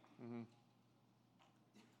day. Mm-hmm.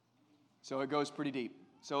 So it goes pretty deep.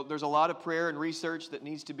 So there's a lot of prayer and research that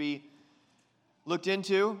needs to be looked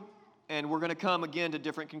into, and we're going to come again to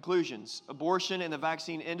different conclusions. Abortion and the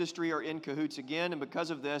vaccine industry are in cahoots again, and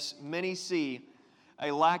because of this, many see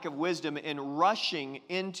a lack of wisdom in rushing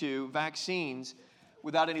into vaccines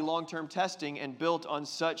without any long-term testing and built on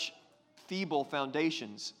such feeble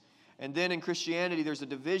foundations. And then in Christianity, there's a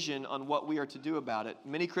division on what we are to do about it.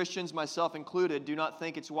 Many Christians, myself included, do not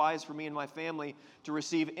think it's wise for me and my family to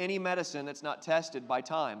receive any medicine that's not tested by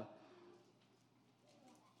time.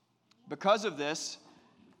 Because of this,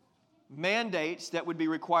 mandates that would be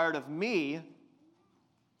required of me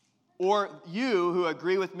or you who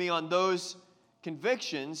agree with me on those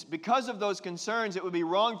convictions, because of those concerns, it would be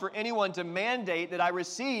wrong for anyone to mandate that I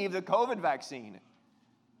receive the COVID vaccine.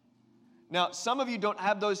 Now, some of you don't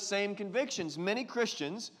have those same convictions. Many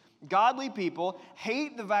Christians, godly people,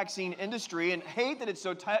 hate the vaccine industry and hate that it's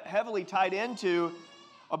so heavily tied into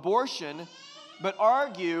abortion, but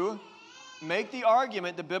make the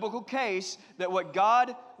argument, the biblical case, that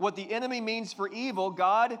what the enemy means for evil,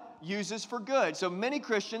 God uses for good. So many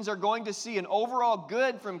Christians are going to see an overall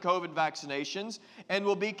good from COVID vaccinations and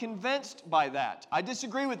will be convinced by that. I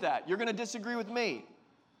disagree with that. You're going to disagree with me.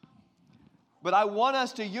 But I want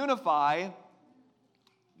us to unify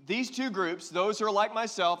these two groups, those who are like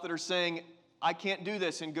myself that are saying, I can't do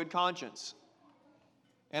this in good conscience.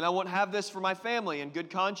 And I won't have this for my family in good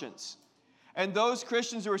conscience. And those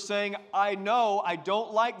Christians who are saying, I know I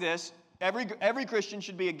don't like this, every Christian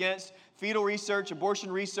should be against fetal research,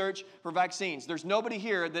 abortion research for vaccines. There's nobody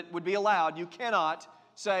here that would be allowed. You cannot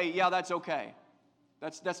say, yeah, that's okay.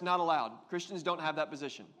 That's not allowed. Christians don't have that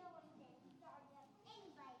position.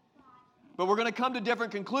 But we're going to come to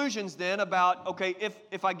different conclusions then about, okay,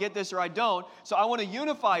 if I get this or I don't. So I want to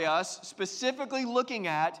unify us, specifically looking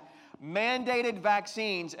at mandated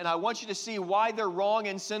vaccines, and I want you to see why they're wrong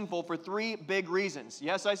and sinful for three big reasons.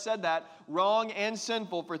 Yes, I said that. Wrong and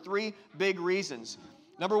sinful for three big reasons.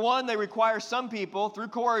 Number one, they require some people, through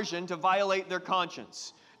coercion, to violate their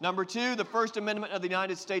conscience. Number two, the First Amendment of the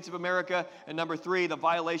United States of America. And number three, the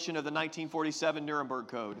violation of the 1947 Nuremberg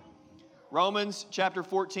Code. Romans chapter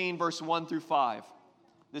 14, verse 1 through 5.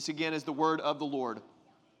 This again is the word of the Lord.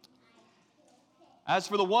 As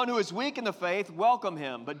for the one who is weak in the faith, welcome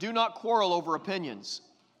him, but do not quarrel over opinions.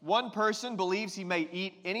 One person believes he may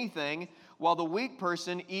eat anything, while the weak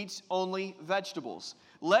person eats only vegetables.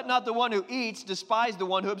 Let not the one who eats despise the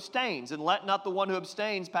one who abstains, and let not the one who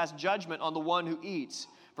abstains pass judgment on the one who eats,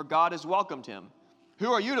 for God has welcomed him.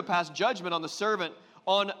 Who are you to pass judgment on the servant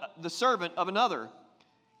of another?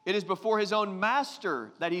 It is before his own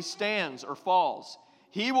master that he stands or falls.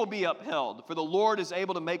 He will be upheld, for the Lord is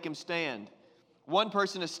able to make him stand. One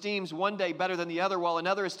person esteems one day better than the other, while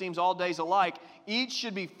another esteems all days alike. Each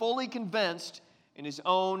should be fully convinced in his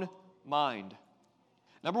own mind.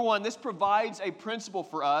 Number one, this provides a principle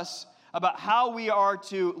for us about how we are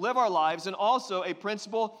to live our lives, and also a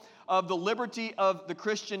principle of the liberty of the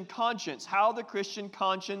Christian conscience, how the Christian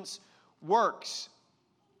conscience works.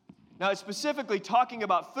 Now, it's specifically talking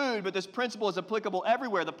about food, but this principle is applicable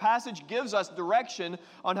everywhere. The passage gives us direction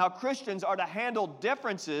on how Christians are to handle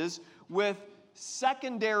differences with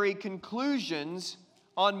secondary conclusions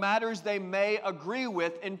on matters they may agree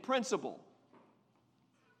with in principle.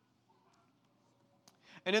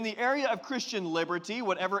 And in the area of Christian liberty,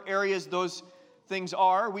 whatever areas those things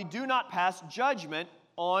are, we do not pass judgment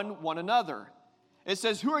on one another. It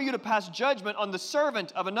says, who are you to pass judgment on the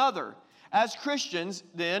servant of another? As Christians,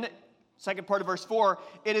 then, second part of verse 4,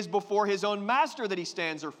 it is before his own master that he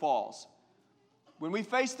stands or falls. When we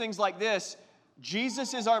face things like this,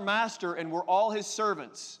 Jesus is our master and we're all his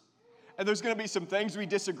servants. And there's going to be some things we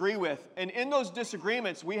disagree with. And in those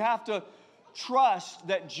disagreements, we have to trust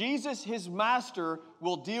that Jesus, his master,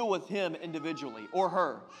 will deal with him individually or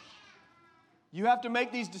her. You have to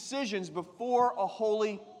make these decisions before a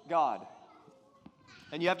holy God.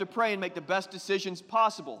 And you have to pray and make the best decisions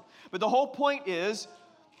possible. But the whole point is,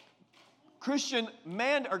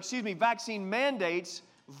 vaccine mandates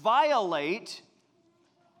violate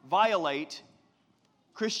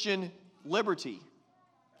Christian liberty.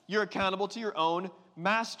 You're accountable to your own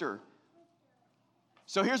master.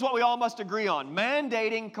 So here's what we all must agree on.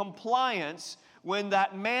 Mandating compliance when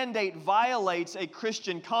that mandate violates a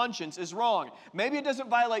Christian conscience is wrong. Maybe it doesn't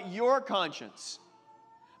violate your conscience,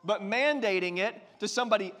 but mandating it to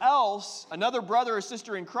somebody else, another brother or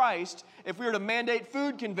sister in Christ, if we were to mandate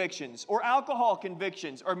food convictions or alcohol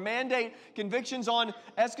convictions or mandate convictions on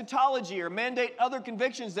eschatology or mandate other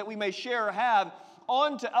convictions that we may share or have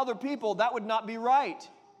on to other people, that would not be right.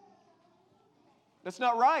 That's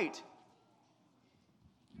not right.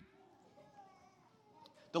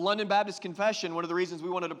 The London Baptist Confession, one of the reasons we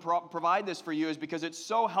wanted to provide this for you is because it's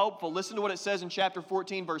so helpful. Listen to what it says in chapter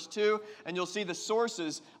 14, verse 2, and you'll see the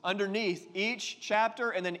sources underneath each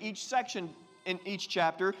chapter and then each section in each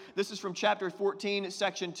chapter. This is from chapter 14,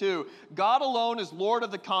 section 2. God alone is Lord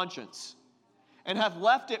of the conscience, and hath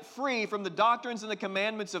left it free from the doctrines and the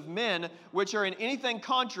commandments of men, which are in anything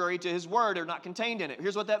contrary to his word, or not contained in it.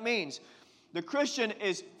 Here's what that means. The Christian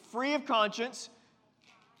is free of conscience.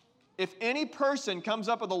 If any person comes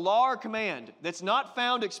up with a law or command that's not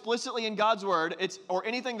found explicitly in God's word, or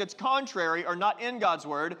anything that's contrary or not in God's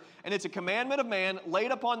word, and it's a commandment of man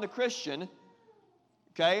laid upon the Christian,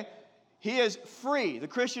 okay, He is free. The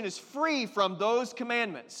Christian is free from those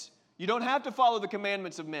commandments. You don't have to follow the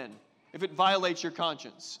commandments of men if it violates your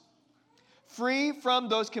conscience. Free from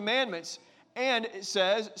those commandments. And it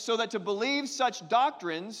says, so that to believe such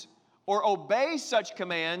doctrines or obey such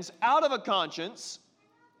commands out of a conscience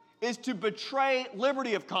is to betray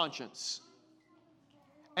liberty of conscience.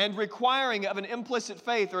 And requiring of an implicit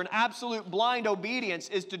faith or an absolute blind obedience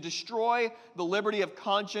is to destroy the liberty of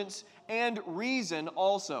conscience and reason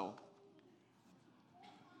also.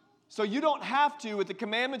 So you don't have to, with the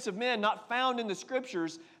commandments of men not found in the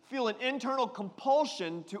Scriptures, feel an internal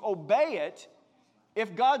compulsion to obey it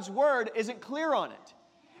if God's Word isn't clear on it.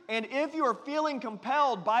 And if you are feeling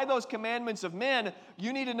compelled by those commandments of men,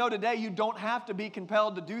 you need to know today you don't have to be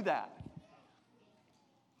compelled to do that.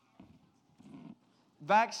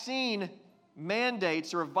 Vaccine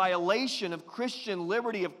mandates are a violation of Christian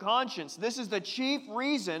liberty of conscience. This is the chief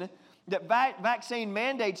reason that vaccine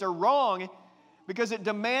mandates are wrong, because it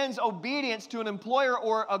demands obedience to an employer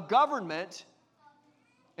or a government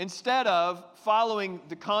instead of following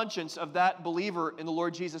the conscience of that believer in the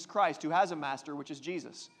Lord Jesus Christ who has a master, which is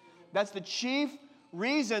Jesus. That's the chief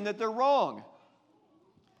reason that they're wrong.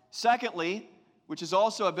 Secondly, which is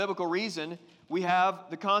also a biblical reason, we have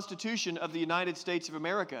the Constitution of the United States of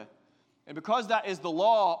America. And because that is the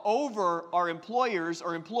law over our employers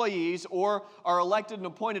or employees or our elected and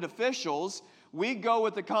appointed officials, we go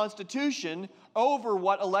with the Constitution over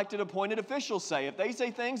what elected appointed officials say. If they say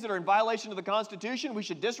things that are in violation of the Constitution, we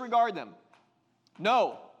should disregard them.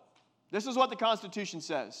 No. This is what the Constitution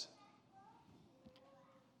says.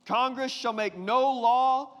 Congress shall make no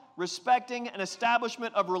law respecting an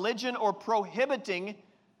establishment of religion or prohibiting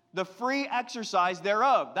the free exercise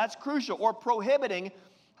thereof. That's crucial. Or prohibiting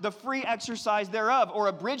the free exercise thereof, or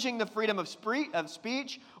abridging the freedom of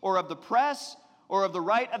speech, or of the press, or of the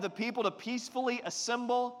right of the people to peacefully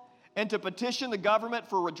assemble and to petition the government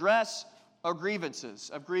for redress of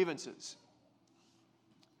grievances.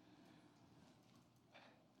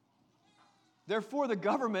 Therefore, the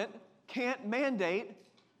government cannot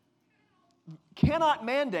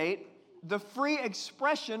mandate the free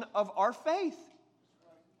expression of our faith.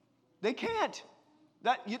 They can't.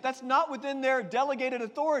 That's not within their delegated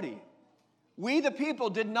authority. We, the people,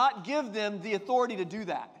 did not give them the authority to do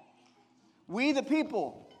that. We, the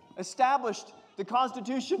people, established the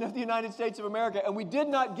Constitution of the United States of America, and we did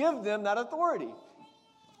not give them that authority.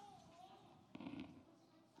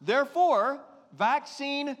 Therefore,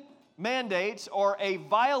 vaccine mandates are a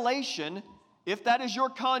violation, if that is your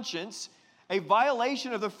conscience, a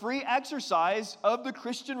violation of the free exercise of the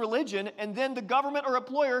Christian religion, and then the government or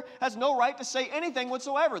employer has no right to say anything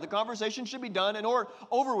whatsoever. The conversation should be done and or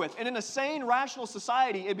over with. And in a sane, rational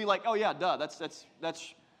society, it'd be like, oh yeah, duh, that's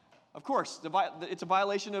of course, it's a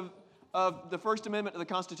violation of the First Amendment of the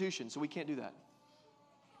Constitution, so we can't do that.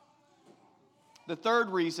 The third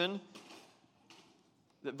reason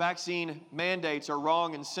that vaccine mandates are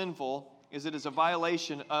wrong and sinful is it is a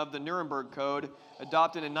violation of the Nuremberg Code,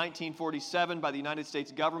 adopted in 1947 by the United States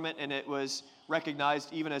government, and it was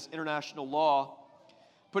recognized even as international law,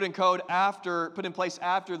 put in place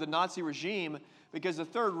after the Nazi regime, because the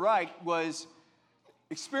Third Reich was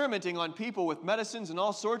experimenting on people with medicines and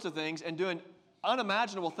all sorts of things and doing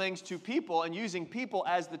unimaginable things to people and using people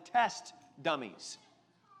as the test dummies.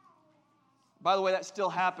 By the way, that still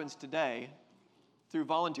happens today through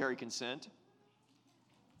voluntary consent.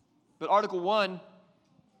 But Article 1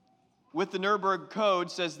 with the Nuremberg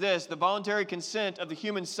Code says this: the voluntary consent of the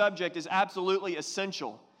human subject is absolutely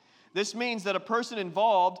essential. This means that a person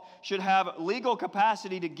involved should have legal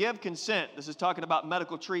capacity to give consent. This is talking about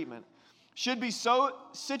medical treatment. Should be so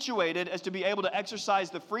situated as to be able to exercise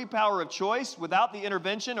the free power of choice without the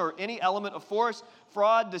intervention or any element of force,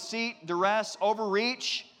 fraud, deceit, duress,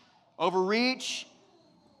 overreach,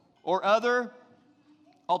 or other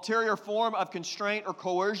ulterior form of constraint or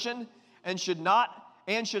coercion, and should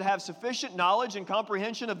have sufficient knowledge and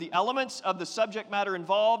comprehension of the elements of the subject matter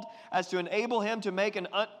involved as to enable him to make an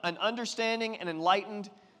understanding and enlightened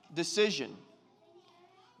decision.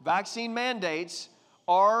 Vaccine mandates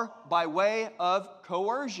are by way of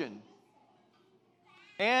coercion.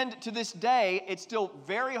 And to this day, it's still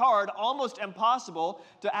very hard, almost impossible,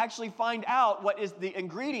 to actually find out what is the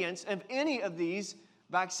ingredients of any of these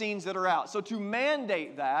vaccines that are out. So to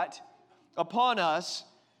mandate that upon us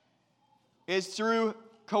is through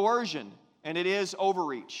coercion, and it is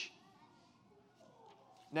overreach.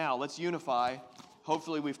 Now, let's unify.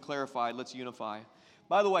 Hopefully we've clarified. Let's unify.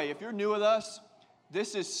 By the way, if you're new with us,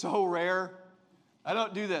 this is so rare. I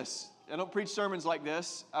don't do this. I don't preach sermons like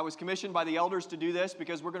this. I was commissioned by the elders to do this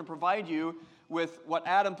because we're going to provide you with what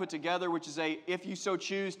Adam put together, which is if you so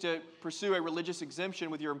choose to pursue a religious exemption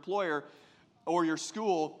with your employer or your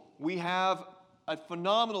school, we have a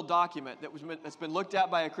phenomenal document that's been looked at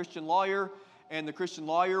by a Christian lawyer, and the Christian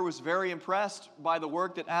lawyer was very impressed by the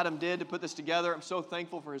work that Adam did to put this together. I'm so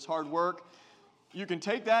thankful for his hard work. You can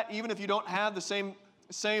take that even if you don't have the same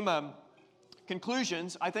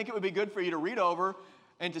conclusions. I think it would be good for you to read over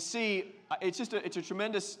and to see. It's a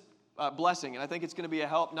tremendous blessing, and I think it's going to be a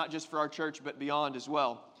help not just for our church but beyond as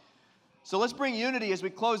well. So let's bring unity as we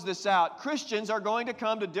close this out. Christians are going to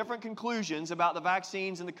come to different conclusions about the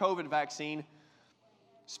vaccines and the COVID vaccine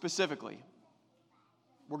specifically.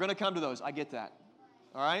 We're going to come to those. I get that.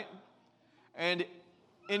 All right? And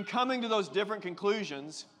in coming to those different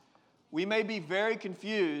conclusions, we may be very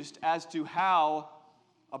confused as to how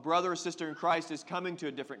a brother or sister in Christ is coming to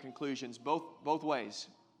different conclusions, both ways.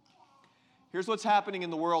 Here's what's happening in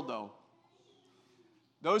the world, though.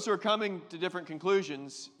 Those who are coming to different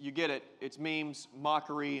conclusions, you get it. It's memes,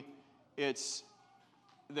 mockery. It's,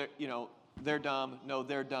 they're dumb. No,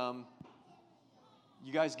 they're dumb.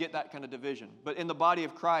 You guys get that kind of division. But in the body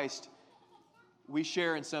of Christ, we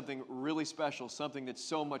share in something really special, something that's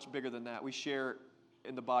so much bigger than that. We share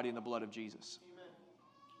in the body and the blood of Jesus. Amen.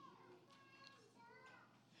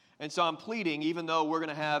 And so I'm pleading, even though we're going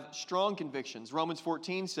to have strong convictions. Romans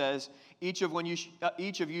 14 says, each of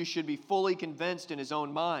you should be fully convinced in his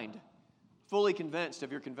own mind. Fully convinced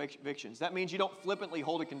of your convictions. That means you don't flippantly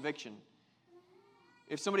hold a conviction.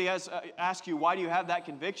 If somebody asks you, why do you have that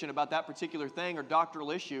conviction about that particular thing or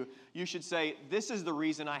doctrinal issue, you should say, this is the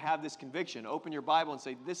reason I have this conviction. Open your Bible and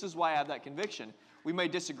say, this is why I have that conviction. We may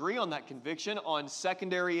disagree on that conviction on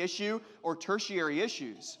secondary issue or tertiary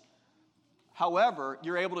issues. However,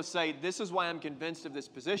 you're able to say, this is why I'm convinced of this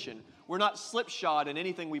position. We're not slipshod in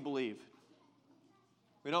anything we believe.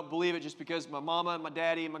 We don't believe it just because my mama and my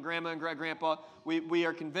daddy and my grandma and great-grandpa. We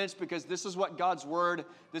are convinced because this is what God's Word,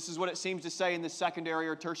 this is what it seems to say in this secondary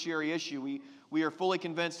or tertiary issue. We are fully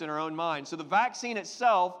convinced in our own mind. So the vaccine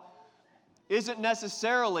itself isn't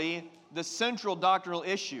necessarily the central doctrinal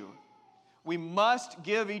issue. We must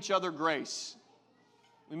give each other grace.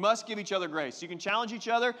 We must give each other grace. You can challenge each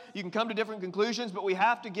other, you can come to different conclusions, but we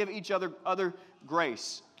have to give each other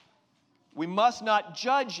grace. We must not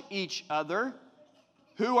judge each other.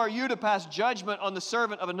 Who are you to pass judgment on the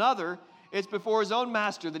servant of another? It's before his own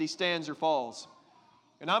master that he stands or falls.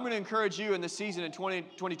 And I'm going to encourage you in this season in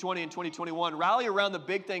 2020 and 2021, rally around the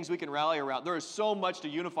big things we can rally around. There is so much to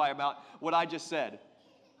unify about what I just said.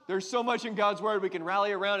 There's so much in God's Word we can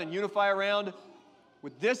rally around and unify around.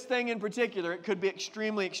 With this thing in particular, it could be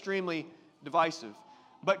extremely, extremely divisive.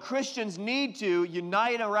 But Christians need to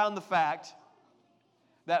unite around the fact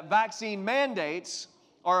that vaccine mandates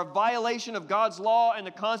are a violation of God's law and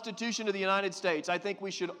the Constitution of the United States. I think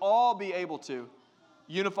we should all be able to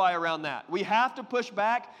unify around that. We have to push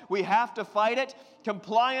back. We have to fight it.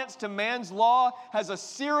 Compliance to man's law has a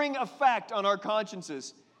searing effect on our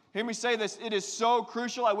consciences. Hear me say this. It is so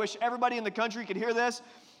crucial. I wish everybody in the country could hear this.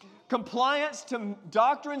 Compliance to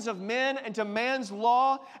doctrines of men and to man's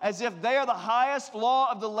law, as if they are the highest law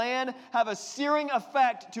of the land, have a searing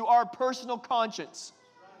effect to our personal conscience.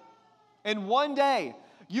 And one day,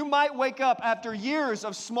 you might wake up after years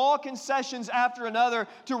of small concessions after another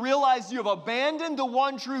to realize you have abandoned the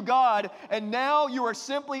one true God, and now you are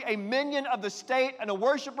simply a minion of the state and a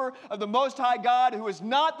worshiper of the Most High God, who is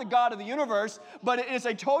not the God of the universe, but it is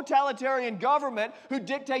a totalitarian government who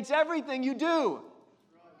dictates everything you do.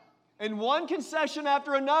 And one concession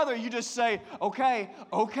after another, you just say, okay,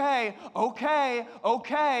 I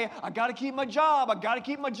got to keep my job,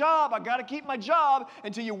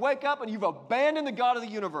 until you wake up and you've abandoned the God of the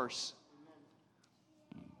universe.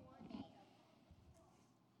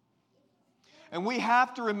 And we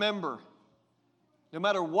have to remember, no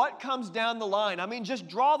matter what comes down the line, just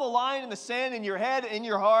draw the line in the sand in your head, in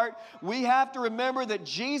your heart. We have to remember that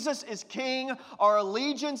Jesus is King. Our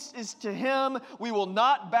allegiance is to Him. We will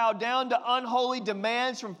not bow down to unholy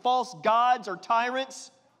demands from false gods or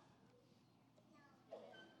tyrants.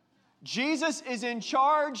 Jesus is in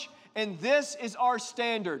charge, and this is our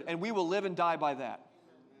standard, and we will live and die by that.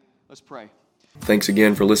 Let's pray. Thanks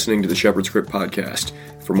again for listening to the Shepherd's Crook podcast.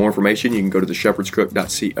 For more information, you can go to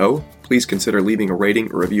theshepherdscrook.co. Please consider leaving a rating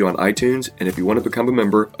or review on iTunes, and if you want to become a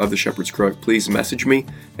member of the Shepherd's Crook, please message me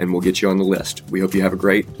and we'll get you on the list. We hope you have a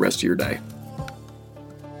great rest of your day.